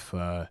or if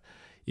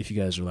you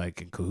guys are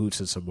like in cahoots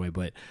in some way,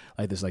 but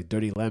like there's like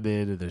Dirty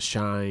Lemon and there's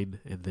Shine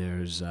and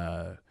there's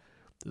a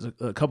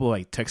couple of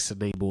like text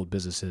enabled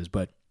businesses.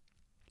 But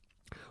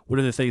one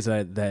of the things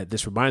that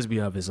this reminds me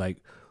of is like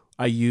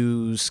I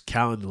use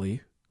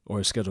Calendly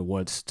or Schedule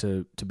Once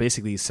to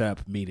basically set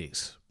up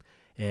meetings,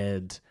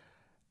 and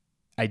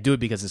I do it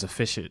because it's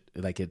efficient.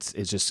 Like it's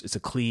a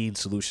clean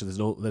solution. There's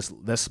no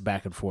less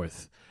back and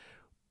forth.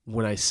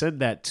 When I send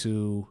that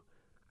to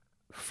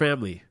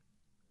family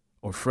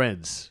or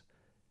friends,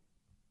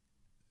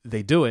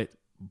 they do it,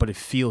 but it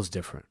feels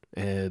different,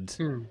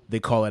 and they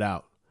call it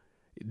out.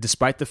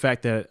 Despite the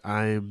fact that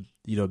I'm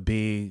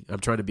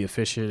trying to be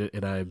efficient,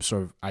 and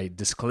I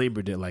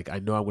disclaimered it like I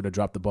know I'm going to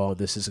drop the ball, and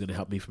this isn't going to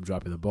help me from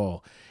dropping the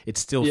ball. It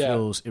still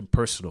feels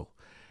impersonal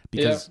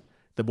because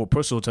the more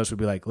personal touch would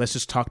be like, let's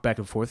just talk back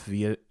and forth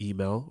via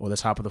email, or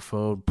let's hop on the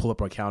phone, pull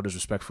up our calendars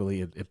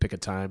respectfully, and pick a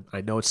time.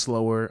 I know it's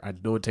slower. I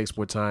know it takes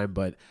more time,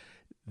 but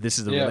this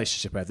is the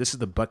relationship path. This is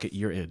the bucket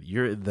you're in.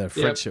 You're in the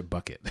friendship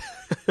bucket.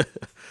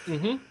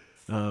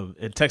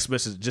 And text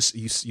message, just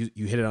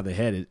you hit it on the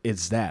head.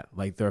 It's that.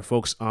 Like there are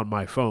folks on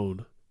my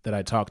phone that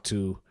I talk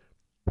to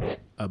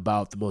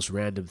about the most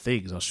random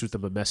things. I'll shoot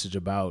them a message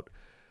about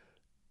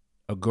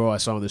a girl I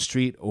saw on the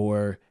street,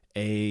 or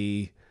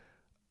that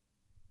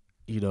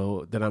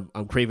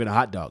I'm craving a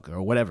hot dog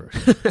or whatever.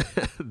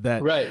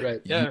 That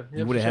right. Yeah,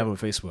 you wouldn't have on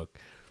Facebook.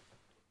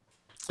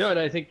 No, and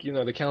I think the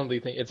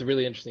Calendly thing. It's a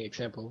really interesting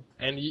example,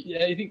 and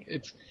I think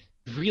it's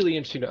really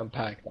interesting to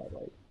unpack that.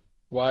 Like,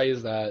 why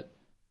is that?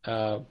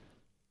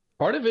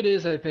 Part of it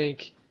is I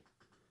think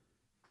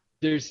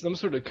there's some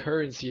sort of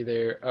currency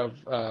there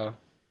of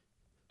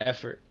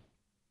effort.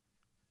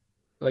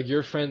 Like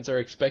your friends are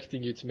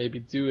expecting you to maybe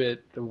do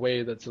it the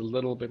way that's a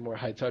little bit more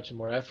high touch and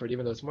more effort,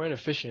 even though it's more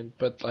inefficient.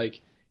 But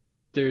like,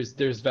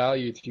 there's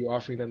value to you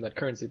offering them that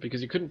currency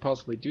because you couldn't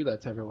possibly do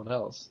that to everyone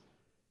else.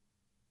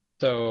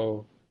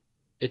 So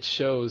it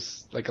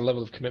shows like a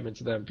level of commitment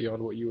to them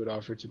beyond what you would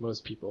offer to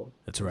most people.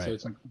 That's right. So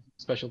it's like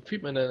special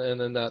treatment, and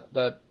then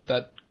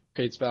that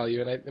creates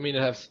value. And I mean,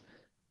 it has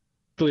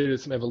clearly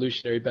some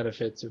evolutionary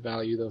benefit to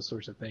value those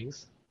sorts of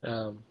things.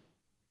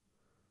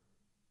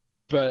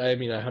 But I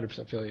mean, I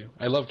 100% feel you.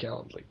 I love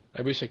Calendly.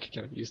 I wish I could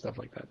kind of use stuff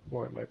like that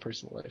more in my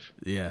personal life.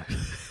 Yeah.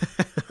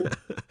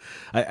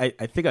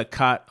 I think I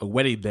caught a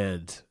wedding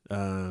band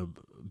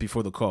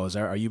before the call.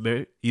 Are you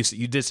married?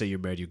 You did say you're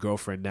married. Your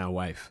girlfriend, now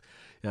wife.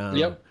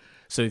 Yep.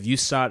 So if you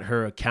sought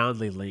her a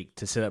Calendly link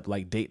to set up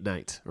like date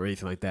night or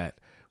anything like that,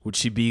 would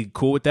she be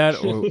cool with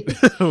that, or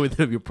would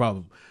that be a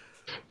problem?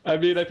 I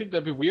mean, I think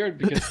that'd be weird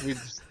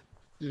because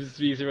it's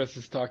easier for us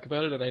to talk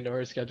about it, and I know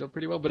her schedule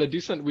pretty well. But we do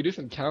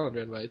send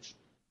calendar invites.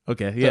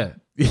 Okay, yeah.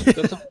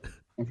 That's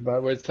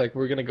about where it's like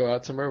we're gonna go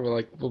out somewhere.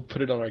 We'll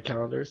put it on our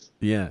calendars.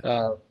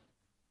 Yeah.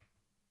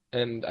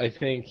 And I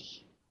think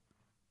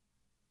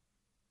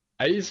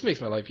it just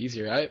makes my life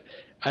easier.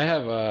 I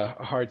have a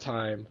hard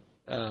time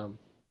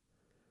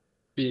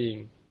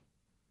being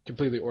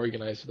completely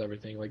organized with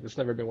everything. Like that's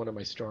never been one of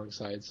my strong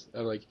sides. I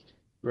like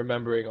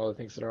remembering all the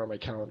things that are on my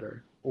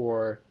calendar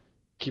or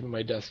keeping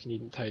my desk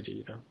neat and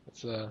tidy.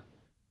 It's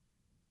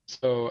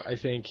so I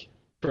think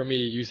for me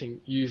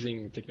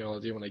using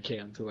technology when I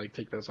can to like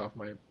take those off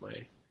my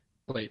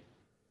plate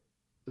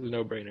is a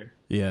no-brainer.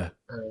 Yeah.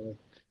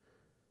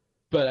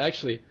 But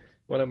actually,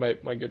 one of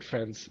my good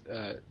friends,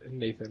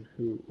 Nathan,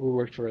 who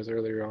worked for us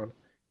earlier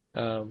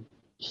on,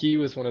 he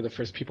was one of the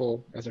first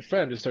people as a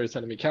friend who started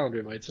sending me calendar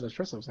invites. And at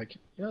first I was like,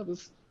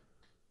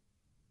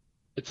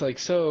 it's like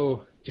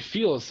it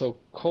feels so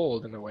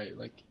cold in a way.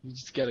 Like you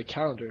just get a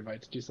calendar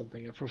invite to do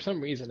something. And for some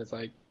reason, it's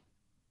like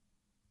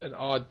an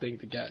odd thing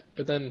to get.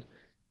 But then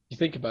you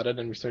think about it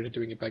and we started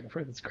doing it back and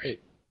forth. It's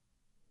great.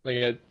 Like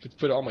I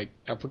put all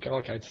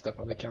kinds of stuff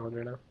on the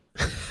calendar now.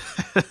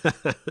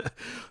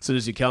 So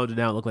does your calendar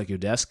now look like your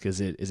desk? Is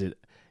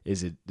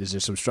there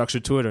some structure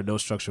to it or no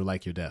structure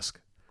like your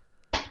desk?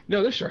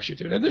 No, there's structure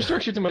to it. And there's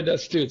structure to my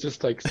desk too. It's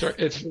just like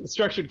it's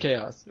structured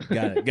chaos.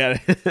 Got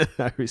it.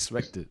 I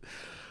respect it.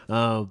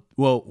 Well,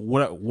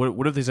 one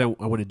of the things I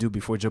want to do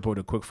before we jump over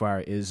to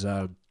quickfire is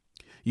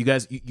you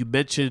guys you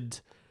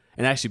mentioned,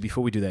 and actually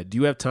before we do that, do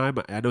you have time?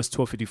 I know it's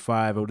 12:55.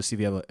 I want to see if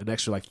you have an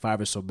extra like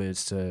 5 or so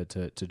minutes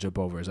to jump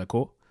over. Is that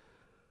cool?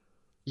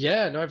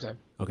 Yeah, no, I have time.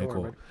 Okay,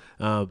 cool.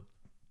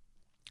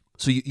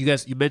 So you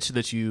guys, you mentioned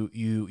that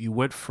you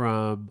went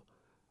from,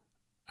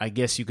 I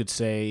guess you could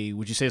say,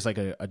 would you say it's like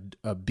a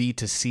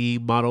B2C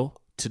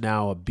model to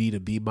now a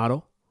B2B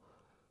model?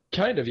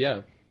 Kind of,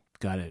 yeah.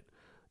 Got it.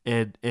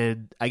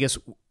 And I guess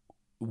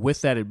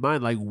with that in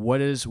mind, like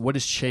what is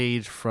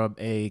changed from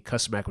a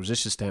customer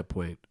acquisition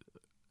standpoint?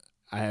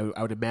 I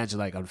would imagine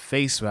like on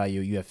face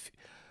value, you have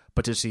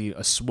potentially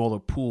a smaller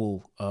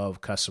pool of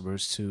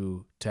customers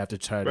to have to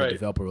try to Right.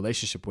 develop a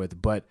relationship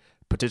with, but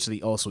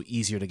potentially also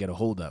easier to get a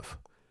hold of.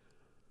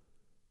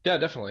 Yeah,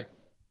 definitely.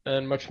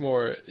 And much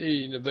more,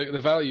 the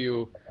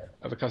value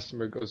of a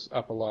customer goes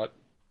up a lot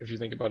if you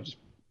think about just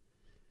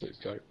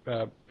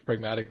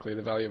pragmatically,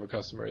 the value of a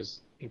customer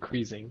is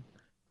increasing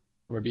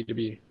from a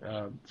B2B,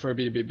 for a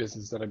B2B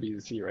business than a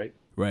B2C, right?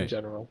 In Right.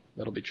 general,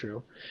 that'll be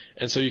true.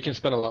 And so you can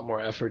spend a lot more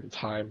effort and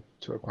time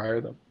to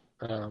acquire them.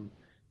 Um,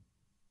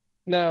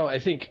 Now, I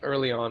think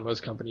early on,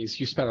 most companies,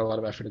 you spend a lot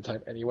of effort and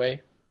time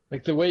anyway.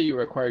 Like the way you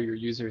acquire your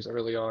users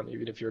early on,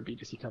 even if you're a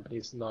B2C company,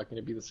 is not going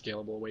to be the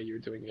scalable way you're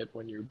doing it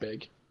when you're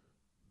big.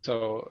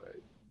 So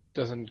it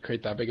doesn't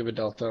create that big of a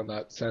delta in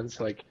that sense.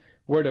 Like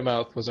word of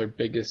mouth was our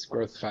biggest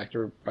growth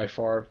factor by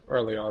far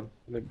early on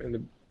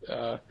in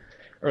the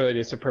early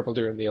days of Purple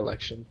during the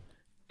election.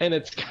 And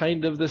it's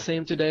kind of the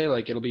same today.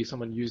 Like it'll be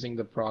someone using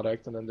the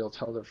product and then they'll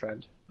tell their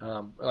friend.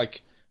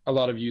 Like a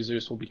lot of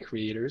users will be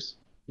creators,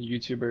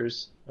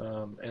 YouTubers,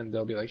 and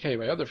they'll be like, "Hey,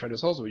 my other friend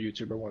is also a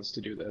YouTuber, wants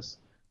to do this."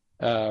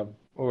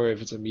 Or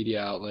if it's a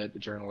media outlet, a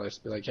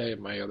journalist, be like, "Hey,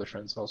 my other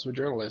friend's also a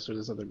journalist, or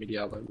this other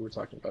media outlet, we were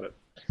talking about it."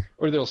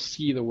 Or they'll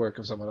see the work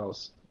of someone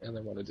else and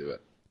they want to do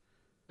it.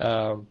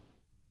 Um,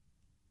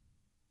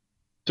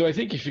 so I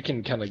think if you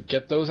can kind of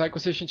get those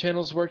acquisition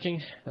channels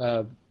working,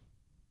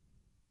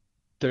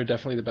 they're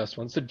definitely the best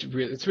ones.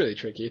 It's really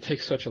tricky. It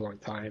takes such a long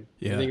time.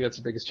 I Yeah. think that's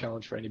the biggest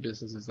challenge for any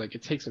business is like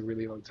it takes a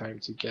really long time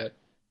to get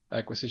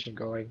acquisition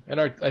going. And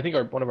I think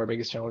one of our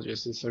biggest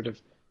challenges is sort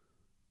of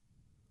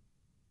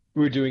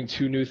we're doing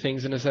two new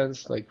things in a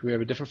sense. Like we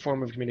have a different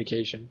form of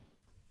communication,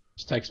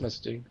 it's text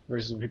messaging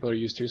versus what people are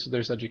used to. So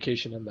there's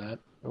education in that,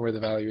 and where the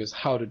value is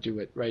how to do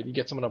it, right? You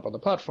get someone up on the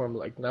platform,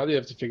 like now they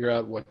have to figure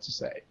out what to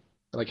say,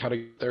 like how to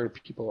get their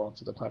people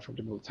onto the platform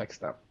to be able to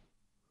text them.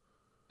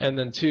 And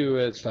then two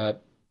is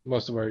that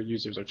most of our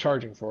users are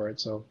charging for it.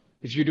 So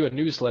if you do a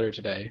newsletter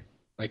today,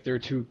 like there are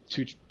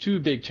two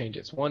big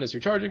changes. One is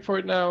you're charging for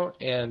it now,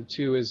 and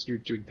two is you're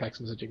doing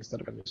text messaging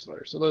instead of a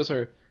newsletter. So those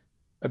are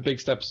big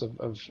steps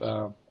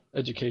of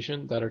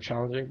education that are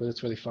challenging, but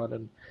it's really fun.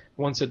 And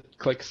once it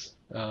clicks,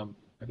 I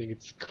think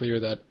it's clear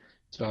that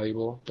it's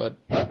valuable. But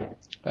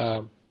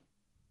um,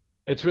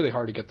 it's really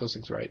hard to get those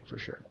things right for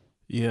sure.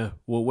 Yeah.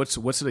 Well,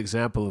 what's an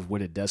example of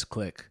when it does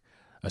click?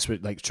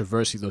 Like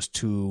traversing those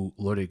two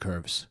learning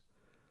curves.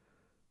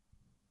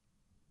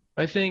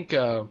 I think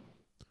so.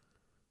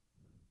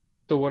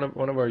 One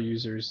of our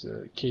users,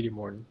 Katie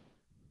Morton,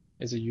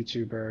 is a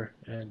YouTuber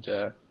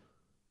and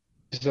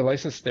she's a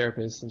licensed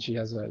therapist, and she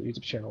has a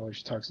YouTube channel where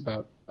she talks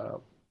about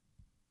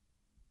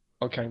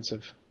all kinds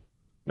of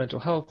mental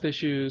health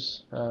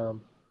issues,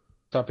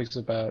 topics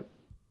about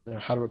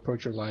how to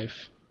approach your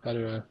life, how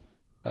to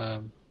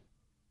um,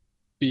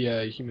 be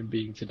a human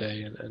being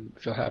today and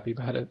feel happy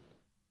about it.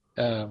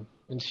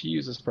 And she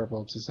uses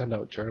Purple to send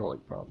out journaling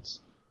prompts.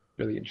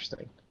 Really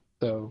interesting.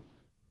 So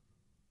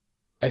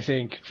I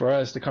think for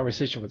us, the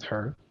conversation with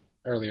her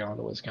early on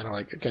was kind of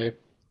like, okay,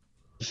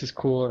 this is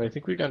cool, and I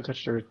think we got in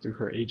touch with her through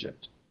her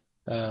agent,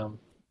 um,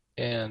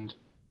 and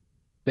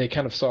they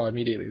kind of saw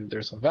immediately that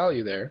there's some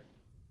value there,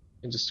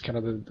 and just kind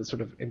of the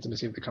sort of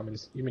intimacy of the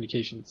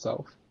communication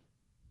itself.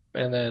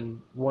 And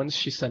then once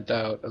she sent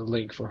out a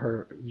link for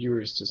her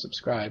viewers to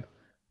subscribe,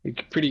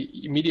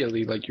 pretty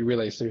immediately, like you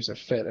realize there's a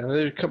fit. And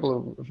there are a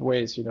couple of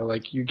ways,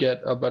 like you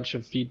get a bunch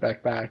of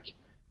feedback back.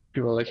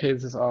 People are like, "Hey,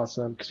 this is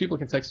awesome," because people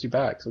can text you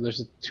back. So there's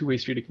a two-way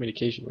street of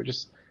communication. We're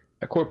just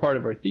a core part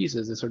of our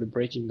thesis is sort of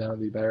breaking down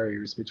the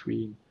barriers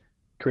between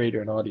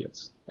creator and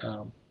audience,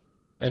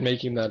 and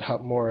making that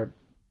more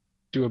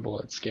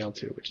doable at scale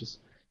too, which is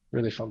a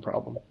really fun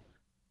problem.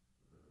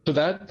 So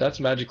that's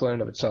magical in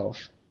and of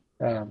itself.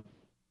 Um,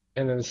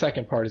 and then the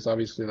second part is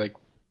obviously like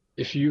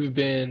if you've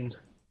been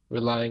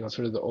relying on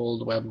sort of the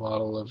old web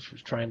model of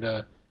trying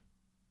to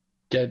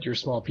get your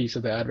small piece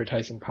of the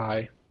advertising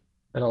pie,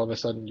 and all of a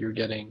sudden you're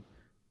getting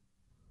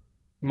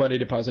money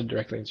deposited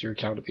directly into your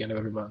account at the end of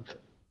every month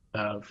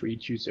for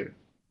each user,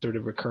 sort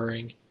of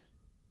recurring,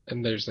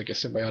 and there's like a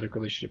symbiotic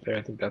relationship there.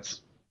 I think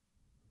that's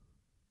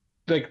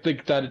like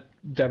that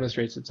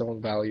demonstrates its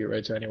own value,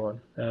 right, to anyone,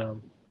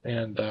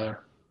 and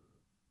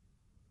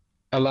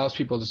allows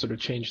people to sort of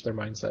change their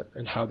mindset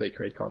and how they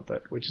create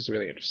content, which is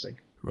really interesting.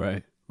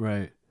 Right.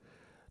 Right.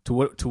 To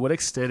what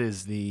extent are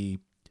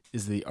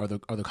the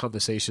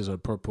conversations on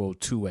Purple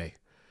two way?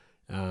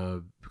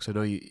 Because I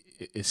know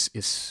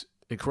it's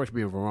and correct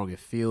me if I'm wrong. It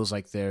feels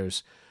like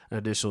there's an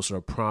initial sort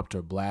of prompt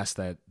or blast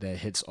that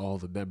hits all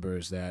the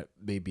members that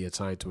may be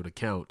assigned to an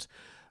account,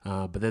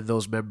 but then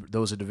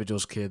those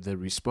individuals can then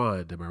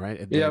respond. Am I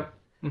right? Yeah.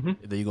 And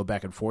then you go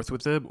back and forth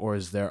with them, or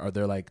are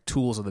there like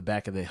tools on the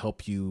back end that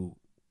help you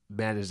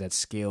manage that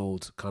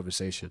scaled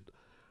conversation?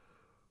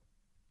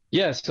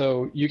 Yeah,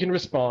 so you can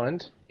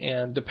respond,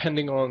 and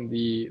depending on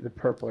the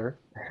purpler,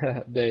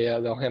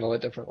 they'll handle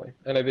it differently.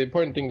 And the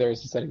important thing there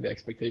is setting the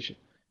expectation.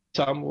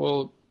 Some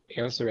will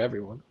answer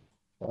everyone.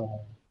 Uh,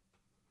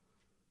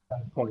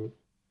 at a point.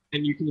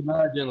 And you can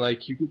imagine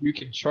like you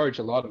can charge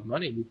a lot of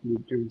money if you're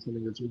doing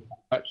something that's really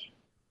high touch.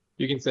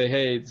 You can say,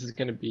 hey, this is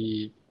going to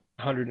be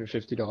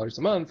 $150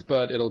 a month,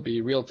 but it'll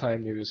be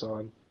real-time news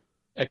on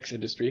X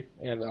industry,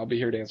 and I'll be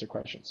here to answer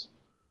questions.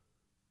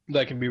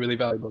 That can be really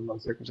valuable in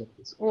most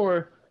circumstances. Or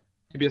it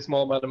could be a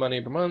small amount of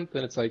money per month,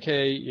 and it's like,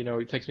 hey,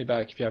 text me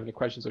back if you have any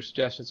questions or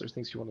suggestions or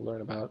things you want to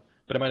learn about,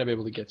 but I might not be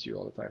able to get to you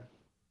all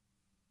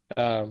the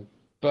time.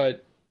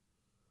 But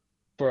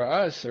for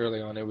us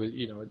early on, it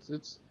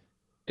was,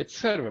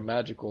 it's kind of a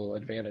magical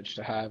advantage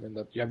to have in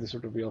that you have this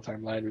sort of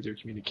real-time line with your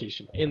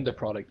communication in the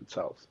product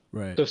itself.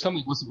 Right. So if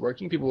something wasn't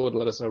working, people would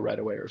let us know right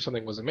away, or if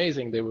something was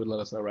amazing, they would let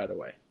us know right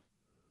away.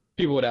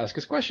 People would ask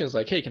us questions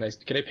like, "Hey, can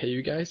I pay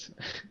you guys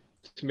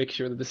to make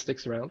sure that this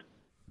sticks around?"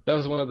 That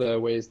was one of the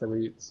ways that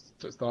we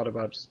thought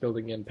about just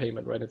building in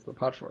payment right into the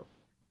platform.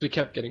 We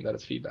kept getting that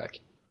as feedback.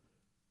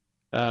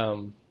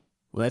 Well,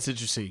 that's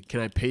interesting.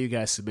 Can I pay you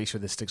guys to make sure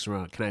this sticks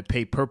around? Can I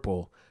pay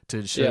Purple to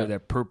ensure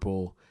that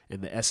Purple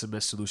and the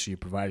SMS solution you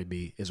provided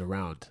me is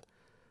around?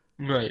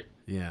 Right.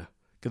 Yeah,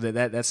 because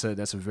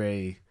that's a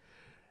very,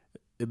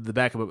 in the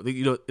back of my,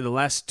 in the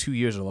last 2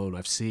 years alone,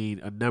 I've seen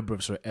a number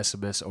of sort of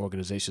SMS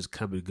organizations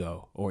come and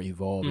go or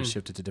evolve and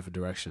shift into different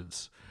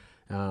directions.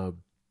 And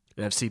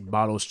I've seen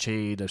models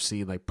change. I've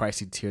seen like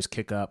pricing tiers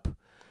kick up.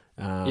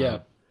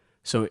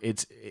 So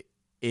it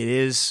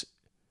is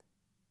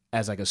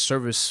as like a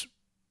service,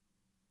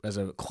 as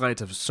a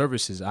client of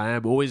services,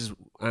 I'm always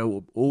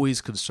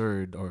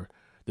concerned, or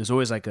there's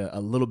always like a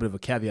little bit of a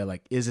caveat,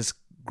 like, is this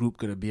group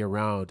going to be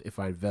around if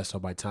I invest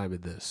all my time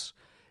in this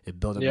and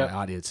build up my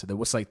audience? And then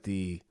what's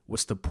the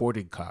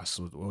porting costs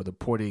or the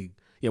porting?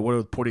 Yeah, what are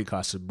the porting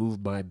costs to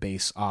move my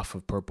base off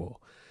of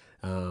Purple,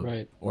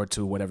 or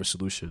to whatever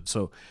solution?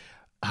 So,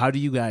 how do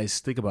you guys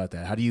think about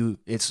that? How do you?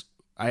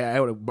 I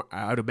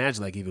would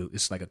imagine like even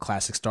it's like a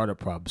classic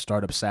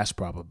startup SaaS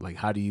problem. Like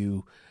how do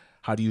you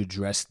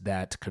address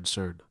that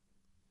concern?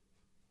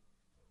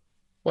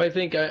 Well, I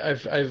think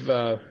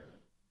I've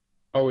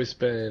always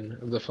been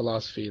of the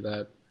philosophy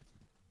that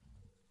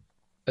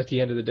at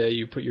the end of the day,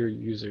 you put your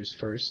users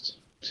first.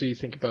 So you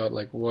think about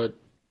like what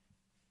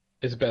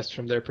is best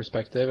from their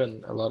perspective,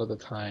 and a lot of the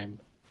time,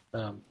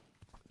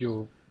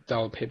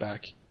 that'll pay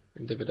back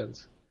in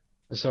dividends.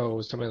 And so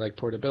something like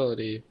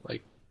portability,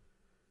 like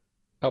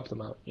help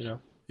them out,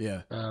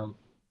 Yeah.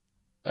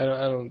 I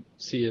don't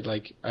see it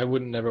like I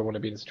wouldn't never want to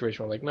be in a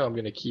situation where like, no, I'm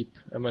gonna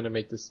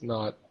make this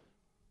not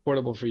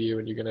portable for you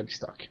and you're gonna be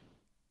stuck.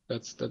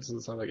 That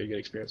doesn't sound like a good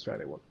experience for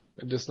anyone.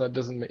 It's not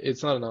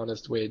an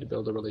honest way to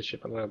build a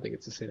relationship, and I don't think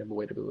it's a sustainable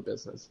way to build a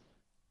business.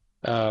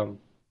 As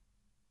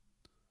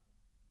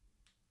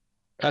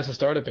a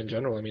startup in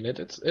general, I mean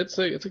it's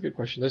a good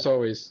question. There's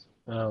always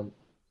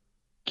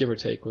give or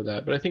take with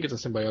that, but I think it's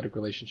a symbiotic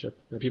relationship.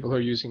 The people who are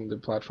using the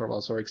platform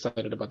also are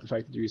excited about the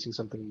fact that you're using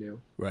something new,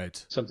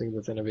 right? Something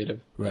that's innovative,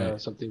 right?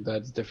 Something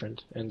that's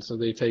different, and so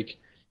they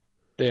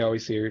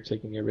always see you're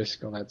taking a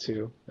risk on that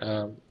too,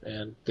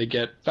 and they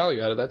get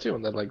value out of that too,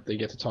 and then like they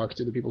get to talk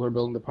to the people who are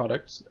building the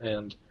products,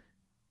 and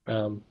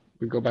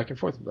we go back and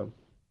forth with them.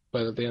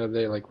 But at the end of the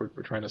day, like we're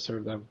trying to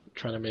serve them,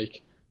 trying to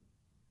make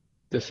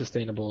this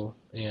sustainable,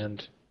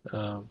 and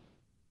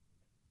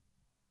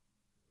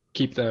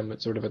keep them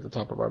sort of at the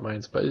top of our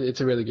minds. But it's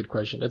a really good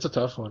question. It's a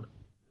tough one.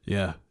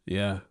 Yeah,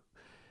 yeah.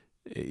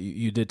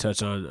 You did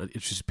touch on an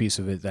interesting piece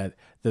of it, that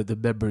the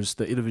members,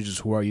 the individuals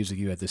who are using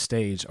you at this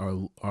stage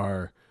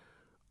are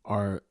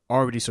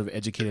already sort of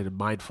educated and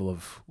mindful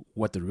of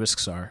what the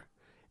risks are,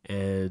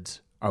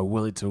 and are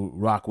willing to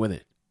rock with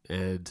it.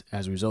 And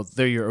as a result,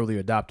 they're your early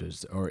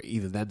adopters, or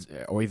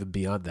even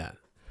beyond that,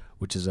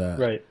 which is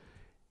right.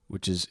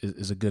 Which is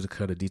a good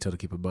kind of detail to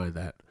keep in mind.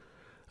 That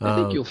I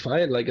think you'll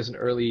find like as an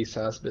early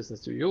SaaS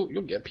business too, you'll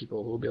get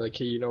people who will be like,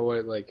 hey, you know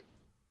what, like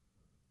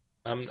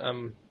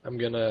I'm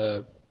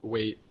gonna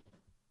wait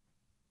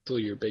till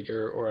you're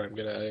bigger, or I'm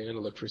gonna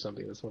look for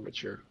something that's more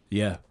mature.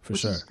 Yeah, for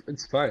sure.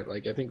 It's fine.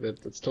 Like I think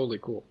that's totally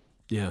cool.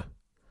 Yeah.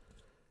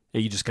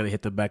 And you just kind of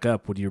hit them back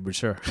up when you're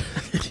mature.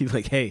 You're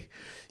like, hey,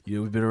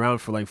 we've been around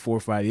for like 4 or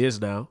 5 years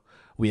now.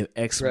 We have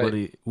X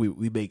money.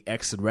 We make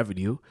X in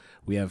revenue.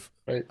 We have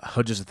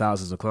hundreds of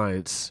thousands of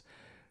clients.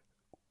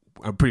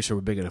 I'm pretty sure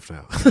we're big enough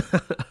now.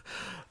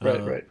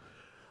 Right.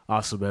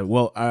 Awesome, man.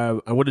 Well,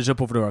 I want to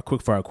jump over to our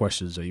quickfire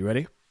questions. Are you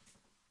ready?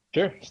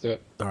 Sure, let's do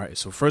it. All right.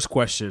 So first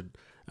question,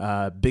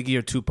 Biggie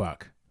or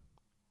Tupac?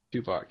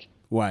 Tupac.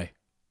 Why?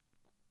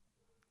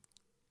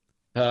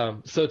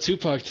 So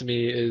Tupac to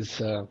me is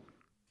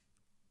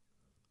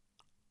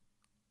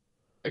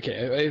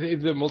okay. I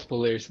think there are multiple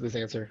layers to this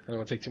answer. I don't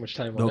want to take too much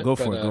time on it. No, go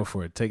for it. Go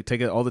for it. Take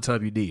it all the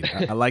time you need.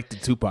 I like the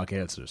Tupac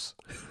answers.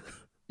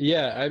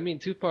 Yeah, I mean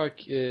Tupac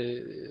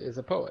is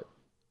a poet.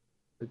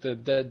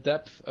 The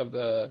depth of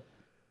the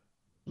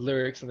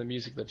lyrics and the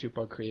music that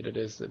Tupac created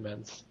is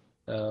immense.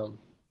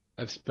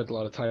 I've spent a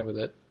lot of time with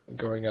it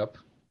growing up,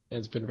 and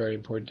it's been very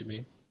important to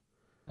me.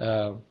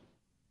 And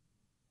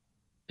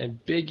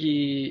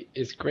Biggie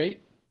is great,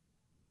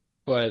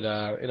 but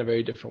in a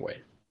very different way.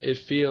 It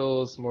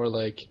feels more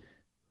like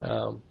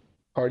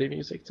party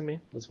music to me.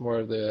 It's more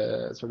of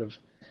the sort of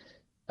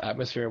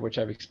atmosphere in which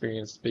I've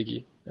experienced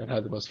Biggie and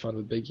had the most fun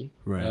with Biggie.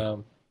 Right.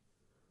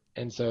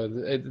 And so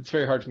it's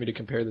very hard for me to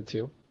compare the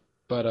two,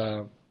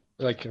 but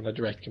like in a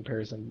direct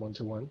comparison one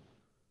to one.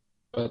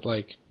 But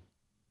like,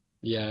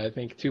 yeah, I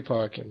think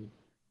Tupac and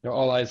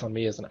All Eyes on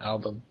Me is an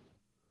album.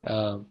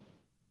 Um,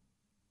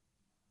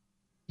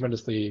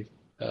 Tremendously,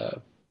 uh,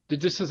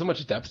 there's just so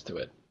much depth to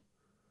it.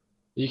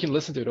 You can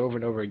listen to it over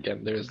and over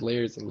again. There's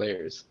layers and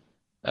layers.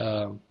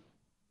 Um,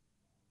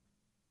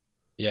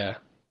 yeah,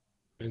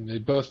 and they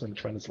both been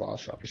tremendous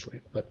loss, obviously,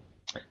 but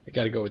I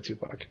got to go with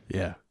Tupac.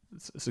 Yeah,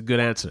 it's a good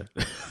answer.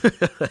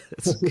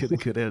 It's a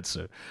good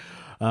answer.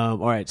 All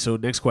right, so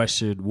next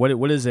question: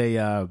 what is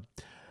a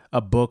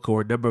book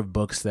or a number of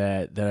books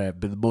that have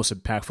been the most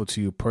impactful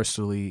to you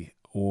personally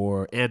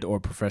or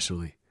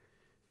professionally?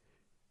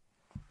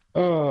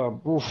 Oh,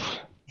 oof,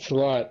 it's a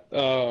lot.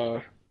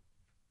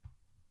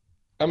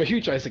 I'm a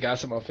huge Isaac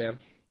Asimov fan.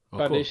 Oh,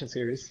 cool. Foundation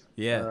series,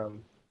 Yeah,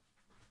 um,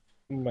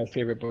 my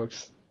favorite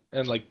books,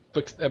 and like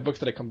books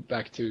that I come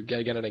back to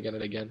again and again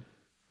and again.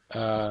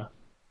 Uh,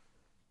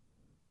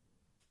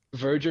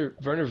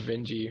 Werner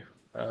Vinge, is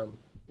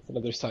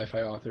another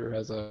sci-fi author who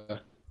has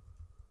a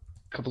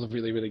couple of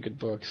really good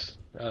books.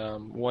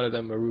 One of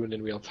them, Marooned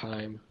in Real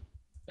Time,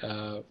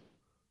 uh,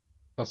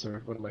 also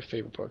one of my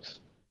favorite books.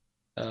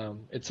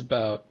 It's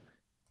about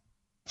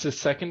it's a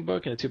second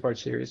book in a two-part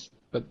series,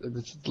 but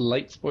it's a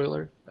light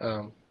spoiler.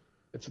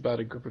 It's about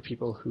a group of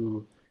people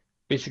who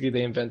basically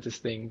they invent this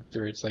thing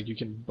where it's like you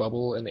can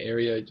bubble an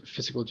area,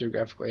 physical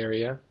geographical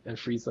area, and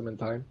freeze them in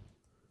time.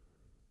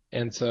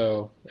 And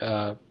so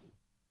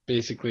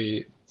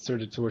basically,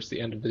 sort of towards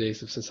the end of the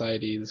days of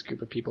society, this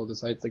group of people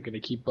decides they're going to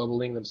keep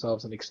bubbling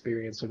themselves and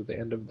experience sort of the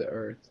end of the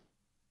Earth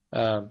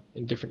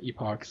in different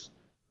epochs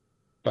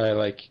by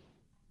like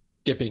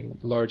skipping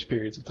large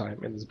periods of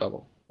time in this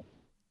bubble.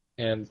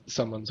 And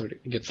someone sort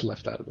of gets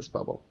left out of this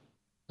bubble,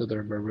 so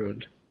they're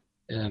marooned.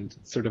 And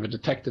it's sort of a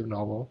detective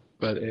novel,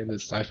 but in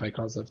this sci-fi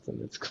concept,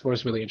 and it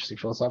explores really interesting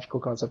philosophical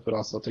concept, but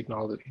also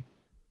technology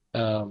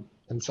and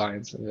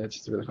science, and it's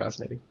just really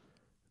fascinating.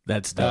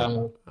 that's Um,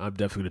 dope. I'm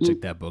definitely gonna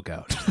check that book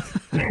out.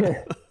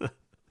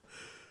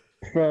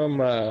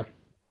 from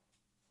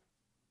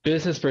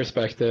business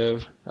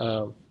perspective,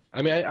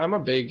 I mean, I'm a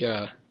big,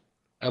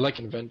 I like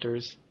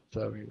inventors,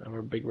 so I mean, I'm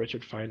a big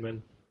Richard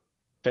Feynman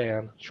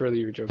fan. Surely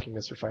you're joking,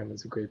 Mr.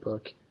 Feynman's a great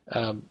book.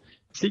 Um,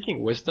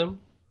 Seeking Wisdom,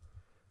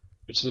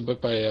 which is a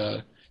book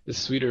by the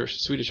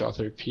Swedish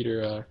author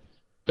Peter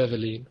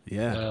Bevelin,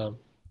 Yeah, um,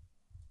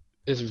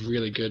 is a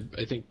really good,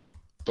 I think,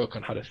 book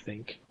on how to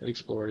think. It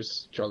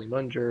explores Charlie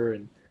Munger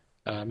and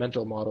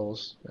mental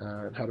models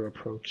and how to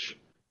approach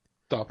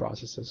thought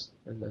processes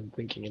and then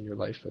thinking in your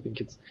life. I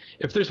think it's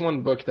if there's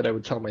one book that I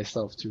would tell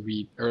myself to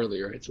read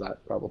earlier, it's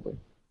that probably.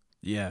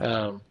 yeah.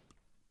 Um,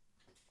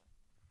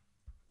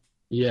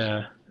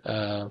 yeah.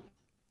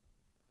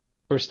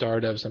 For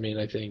startups, I mean,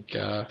 I think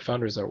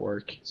Founders at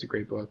Work is a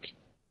great book.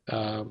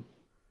 Um,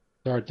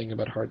 the Hard Thing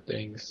About Hard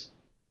Things,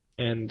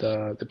 and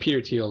the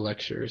Peter Thiel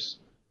lectures.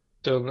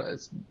 So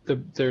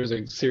there's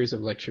a series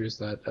of lectures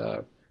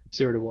that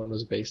Zero to One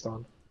was based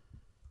on.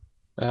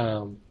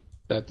 Um,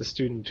 that the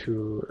student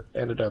who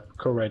ended up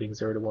co-writing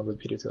Zero to One with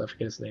Peter Thiel, I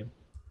forget his name,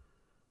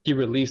 he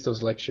released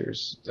those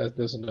lectures as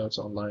those notes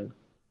online,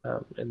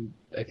 and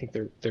I think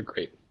they're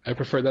great. I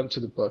prefer them to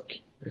the book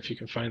if you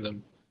can find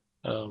them.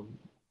 Um,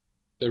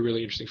 they're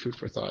really interesting food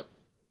for thought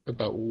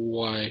about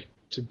why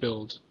to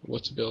build,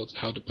 what to build,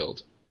 how to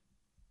build.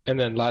 And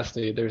then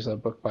lastly, there's a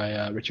book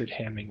by Richard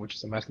Hamming, which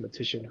is a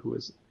mathematician who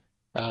was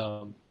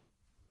um,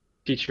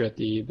 teacher at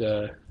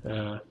the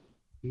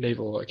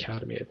Naval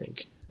Academy, I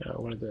think,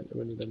 one of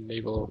the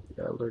naval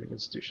learning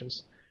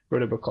institutions.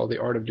 Wrote a book called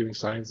The Art of Doing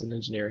Science and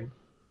Engineering.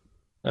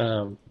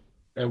 Um,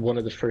 and one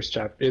of the first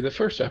chapter, I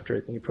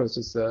think, he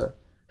poses a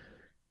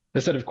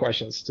set of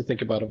questions to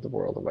think about of the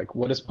world, of like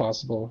what is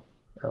possible,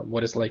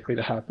 what is likely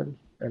to happen,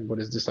 and what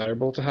is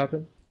desirable to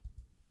happen.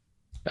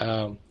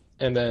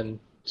 And then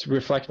to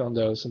reflect on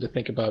those and to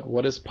think about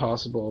what is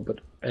possible but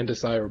and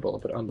desirable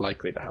but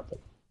unlikely to happen,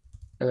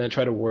 and then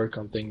try to work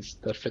on things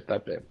that fit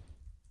that bit,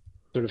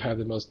 sort of have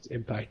the most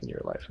impact in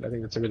your life. And I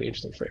think that's a really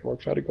interesting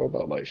framework for how to go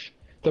about life.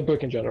 The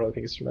book in general, I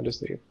think, is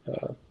tremendously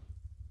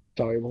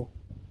valuable.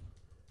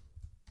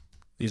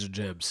 These are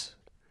gems.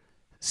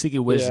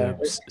 Seeking Yeah, Wisdom.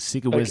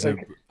 Seeking I, Wisdom.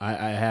 I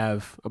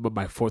have. I'm on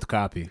my fourth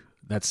copy.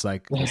 That's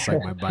like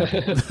my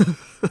Bible.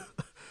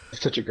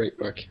 such a great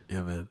book.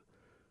 Yeah, man.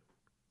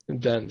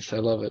 Dense, I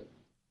love it.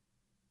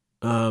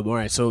 All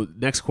right. So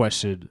next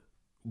question.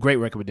 Great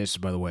recommendations,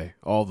 by the way.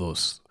 All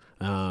those.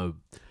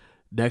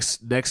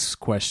 Next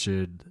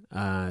question.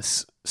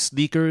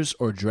 Sneakers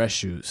or dress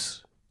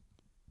shoes?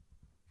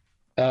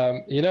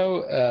 I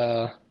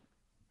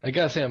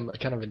gotta say I'm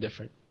kind of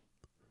indifferent.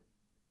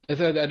 I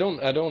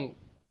don't.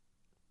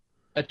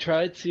 I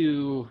try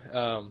to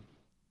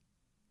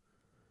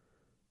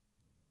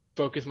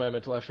focus my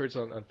mental efforts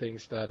on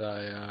things that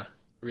I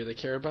really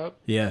care about.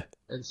 Yeah,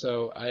 And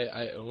so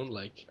I own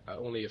like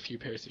only a few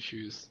pairs of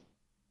shoes.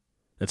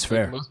 that's Like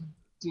fair. most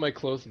of my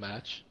clothes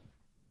match.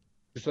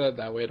 So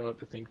that way I don't have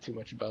to think too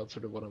much about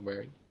sort of what I'm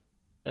wearing.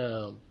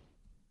 Um,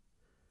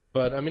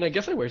 but I mean, I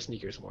guess I wear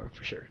sneakers more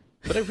for sure.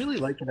 But I really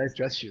like a nice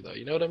dress shoe though.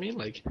 You know what I mean?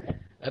 Like,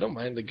 I don't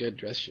mind the good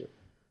dress shoe.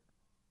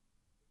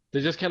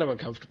 They're just kind of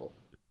uncomfortable.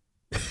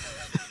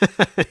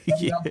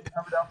 Yeah.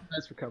 I'm down for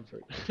nice for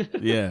comfort.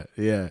 Yeah,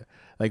 yeah.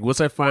 Like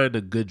once I find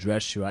a good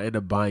dress shoe, I end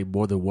up buying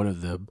more than one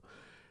of them.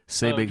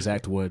 Same Oh,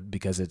 exact one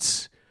because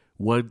it's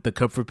one the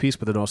comfort piece,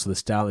 but then also the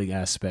styling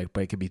aspect.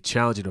 But it can be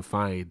challenging to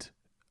find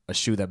a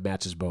shoe that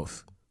matches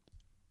both.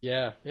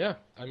 yeah, yeah.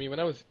 I mean, when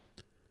I was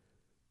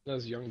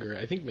younger,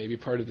 I think maybe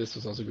part of this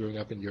was also growing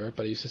up in Europe,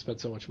 but I used to spend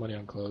so much money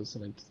on clothes,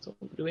 and I just don't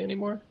really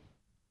anymore.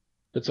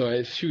 But so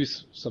I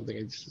shoes something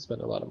I used to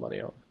spend a lot of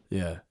money on,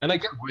 Yeah, and I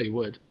get why you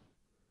would.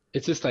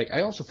 It's just like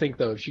I also think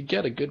though, if you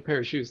get a good pair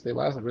of shoes, they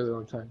last a really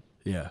long time.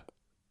 yeah,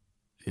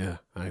 yeah.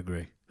 I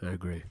agree. I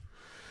agree.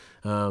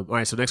 All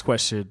right. So next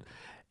question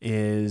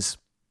is: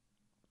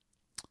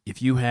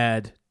 if you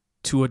had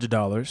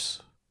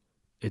 $200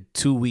 in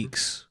 2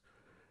 weeks,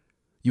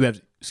 you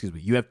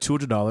have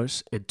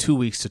 $200 in 2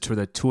 weeks to turn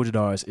that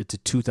 $200 into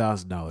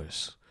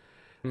 $2,000.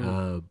 Hmm.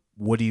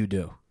 What do you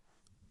do?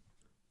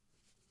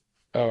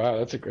 Oh wow,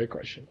 that's a great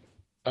question.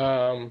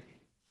 Um,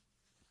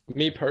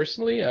 Me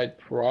personally, I'd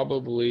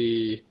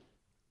probably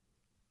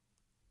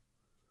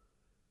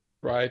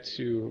try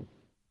to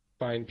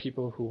find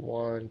people who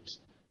want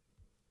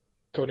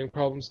coding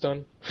problems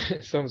done,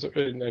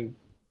 and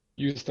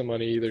use the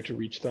money either to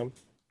reach them,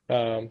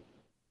 um,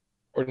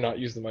 or not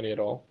use the money at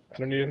all. I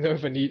don't even know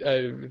if I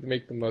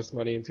make the most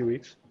money in 2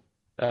 weeks.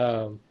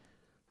 Um,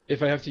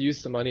 if I have to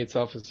use the money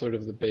itself as sort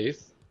of the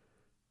base,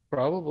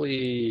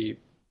 probably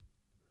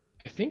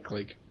I think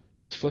like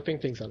flipping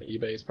things on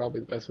eBay is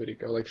probably the best way to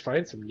go. Like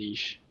find some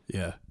niche.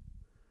 Yeah,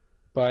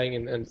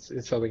 Buying and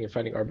selling and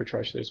finding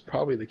arbitrage there's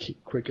probably the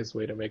quickest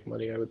way to make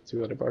money out with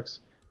 $200,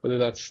 whether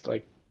that's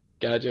like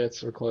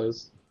gadgets or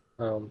clothes,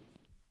 um,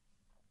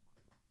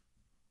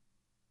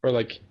 or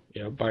like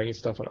buying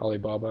stuff on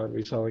Alibaba and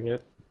reselling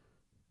it.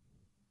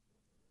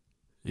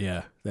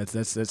 yeah. That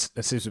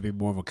seems to be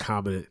more of a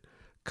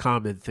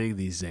common thing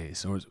these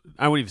days, or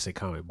I wouldn't even say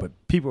common, but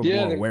people are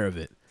Yeah, more aware of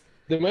it.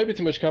 there might be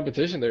too much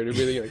competition there to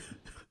really like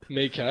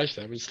make cash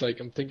there. I'm just like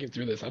I'm thinking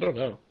through this. I don't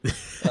know.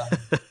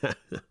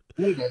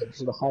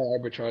 So the high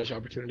arbitrage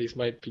opportunities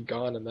might be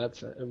gone, and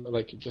that's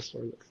like just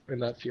sort of in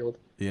that field.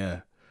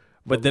 Yeah,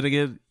 but then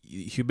again,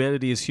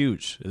 humanity is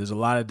huge. There's a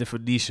lot of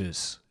different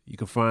niches. You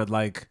can find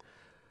like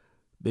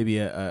maybe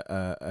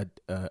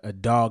a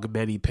dog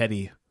mani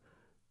pedi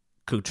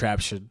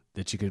contraption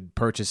that you can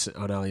purchase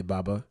on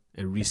Alibaba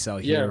and resell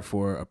here Yeah,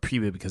 for a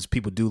premium because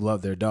people do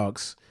love their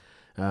dogs,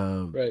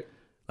 um, right.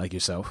 like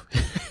yourself,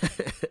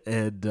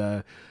 and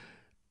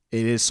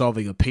it is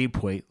solving a pain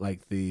point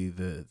like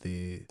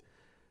the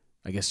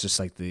I guess just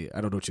like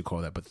I don't know what you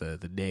call that, but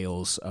the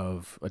nails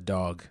of a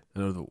dog. I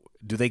don't know,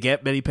 do they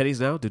get mani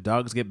pedis now? Do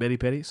dogs get mani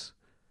pedis?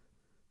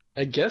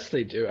 I guess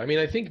they do. I mean,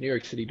 I think New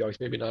York City dogs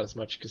maybe not as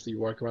much because you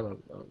walk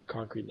around on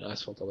concrete and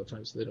asphalt all the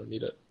time, so they don't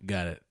need it.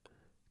 Got it.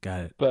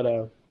 Got it. But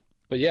uh,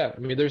 but yeah, I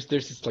mean, there's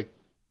this like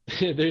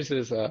there's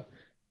this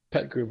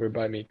pet groomer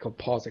by me called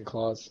Paws and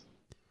Claws.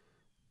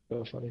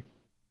 So funny.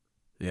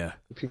 Yeah,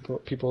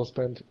 People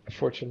spend a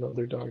fortune on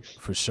their dogs.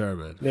 for sure,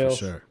 man. For Nails.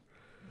 sure.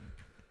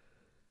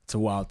 It's a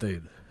wild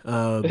thing.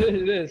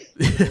 It is.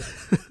 It is.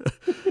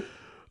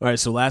 All right,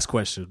 so last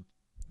question.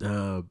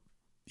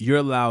 You're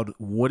allowed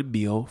one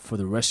meal for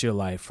the rest of your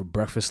life for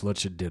breakfast,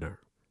 lunch, and dinner.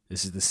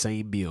 This is the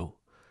same meal.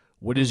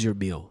 What is your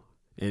meal?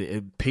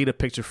 And paint a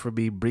picture for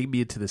me. Bring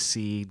me into the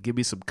scene. Give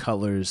me some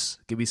colors.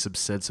 Give me some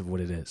sense of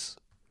what it is.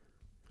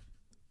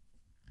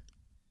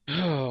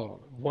 Oh,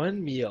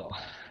 one meal.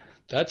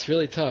 That's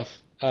really tough.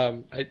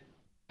 I'd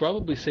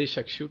probably say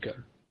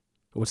shakshuka.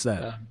 What's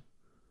that? Um,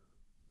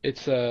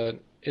 it's a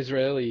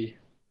Israeli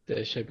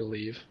dish, I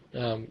believe.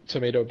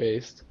 Tomato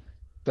based.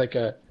 It's like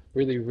a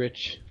really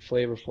rich,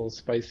 flavorful,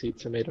 spicy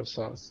tomato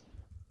sauce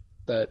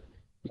that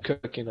you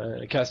cook in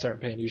a cast iron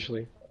pan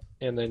usually,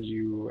 and then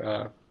you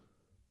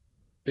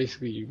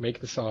basically you make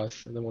the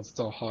sauce, and then once it's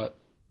all hot,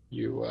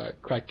 you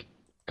crack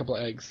a couple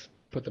of eggs,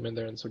 put them in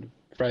there, and sort of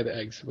fry the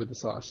eggs with the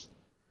sauce.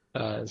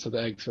 And so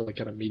the eggs are like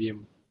kind of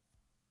medium,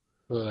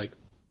 or like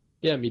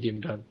yeah,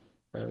 medium done,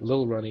 a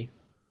little runny,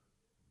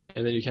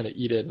 and then you kind of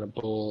eat it in a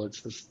bowl.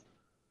 It's this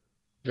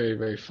very,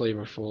 very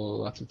flavorful,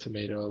 lots of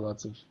tomato,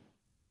 lots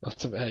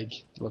of egg,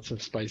 lots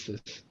of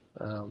spices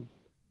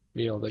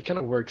meal that kind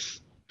of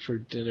works for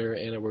dinner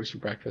and it works for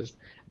breakfast.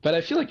 But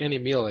I feel like any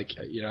meal, like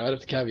I'd have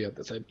to caveat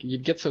this.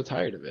 You'd get so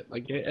tired of it.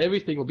 Like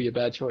everything will be a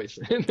bad choice.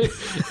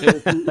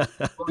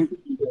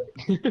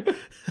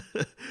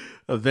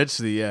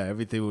 Eventually, yeah,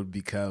 everything would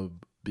become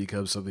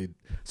something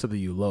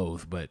you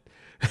loathe. But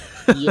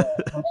Yeah,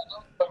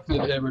 I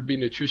don't know if it would be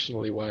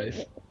nutritionally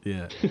wise.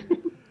 yeah,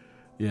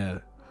 yeah.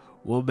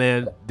 Well,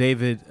 man,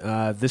 David,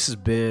 this has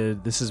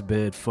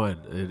been fun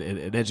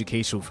and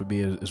educational for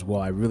me as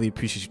well. I really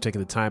appreciate you taking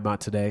the time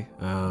out today.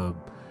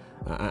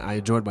 I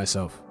enjoyed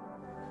myself.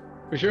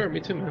 For sure,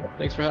 me too, man.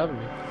 Thanks for having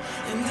me.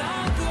 And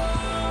I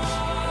go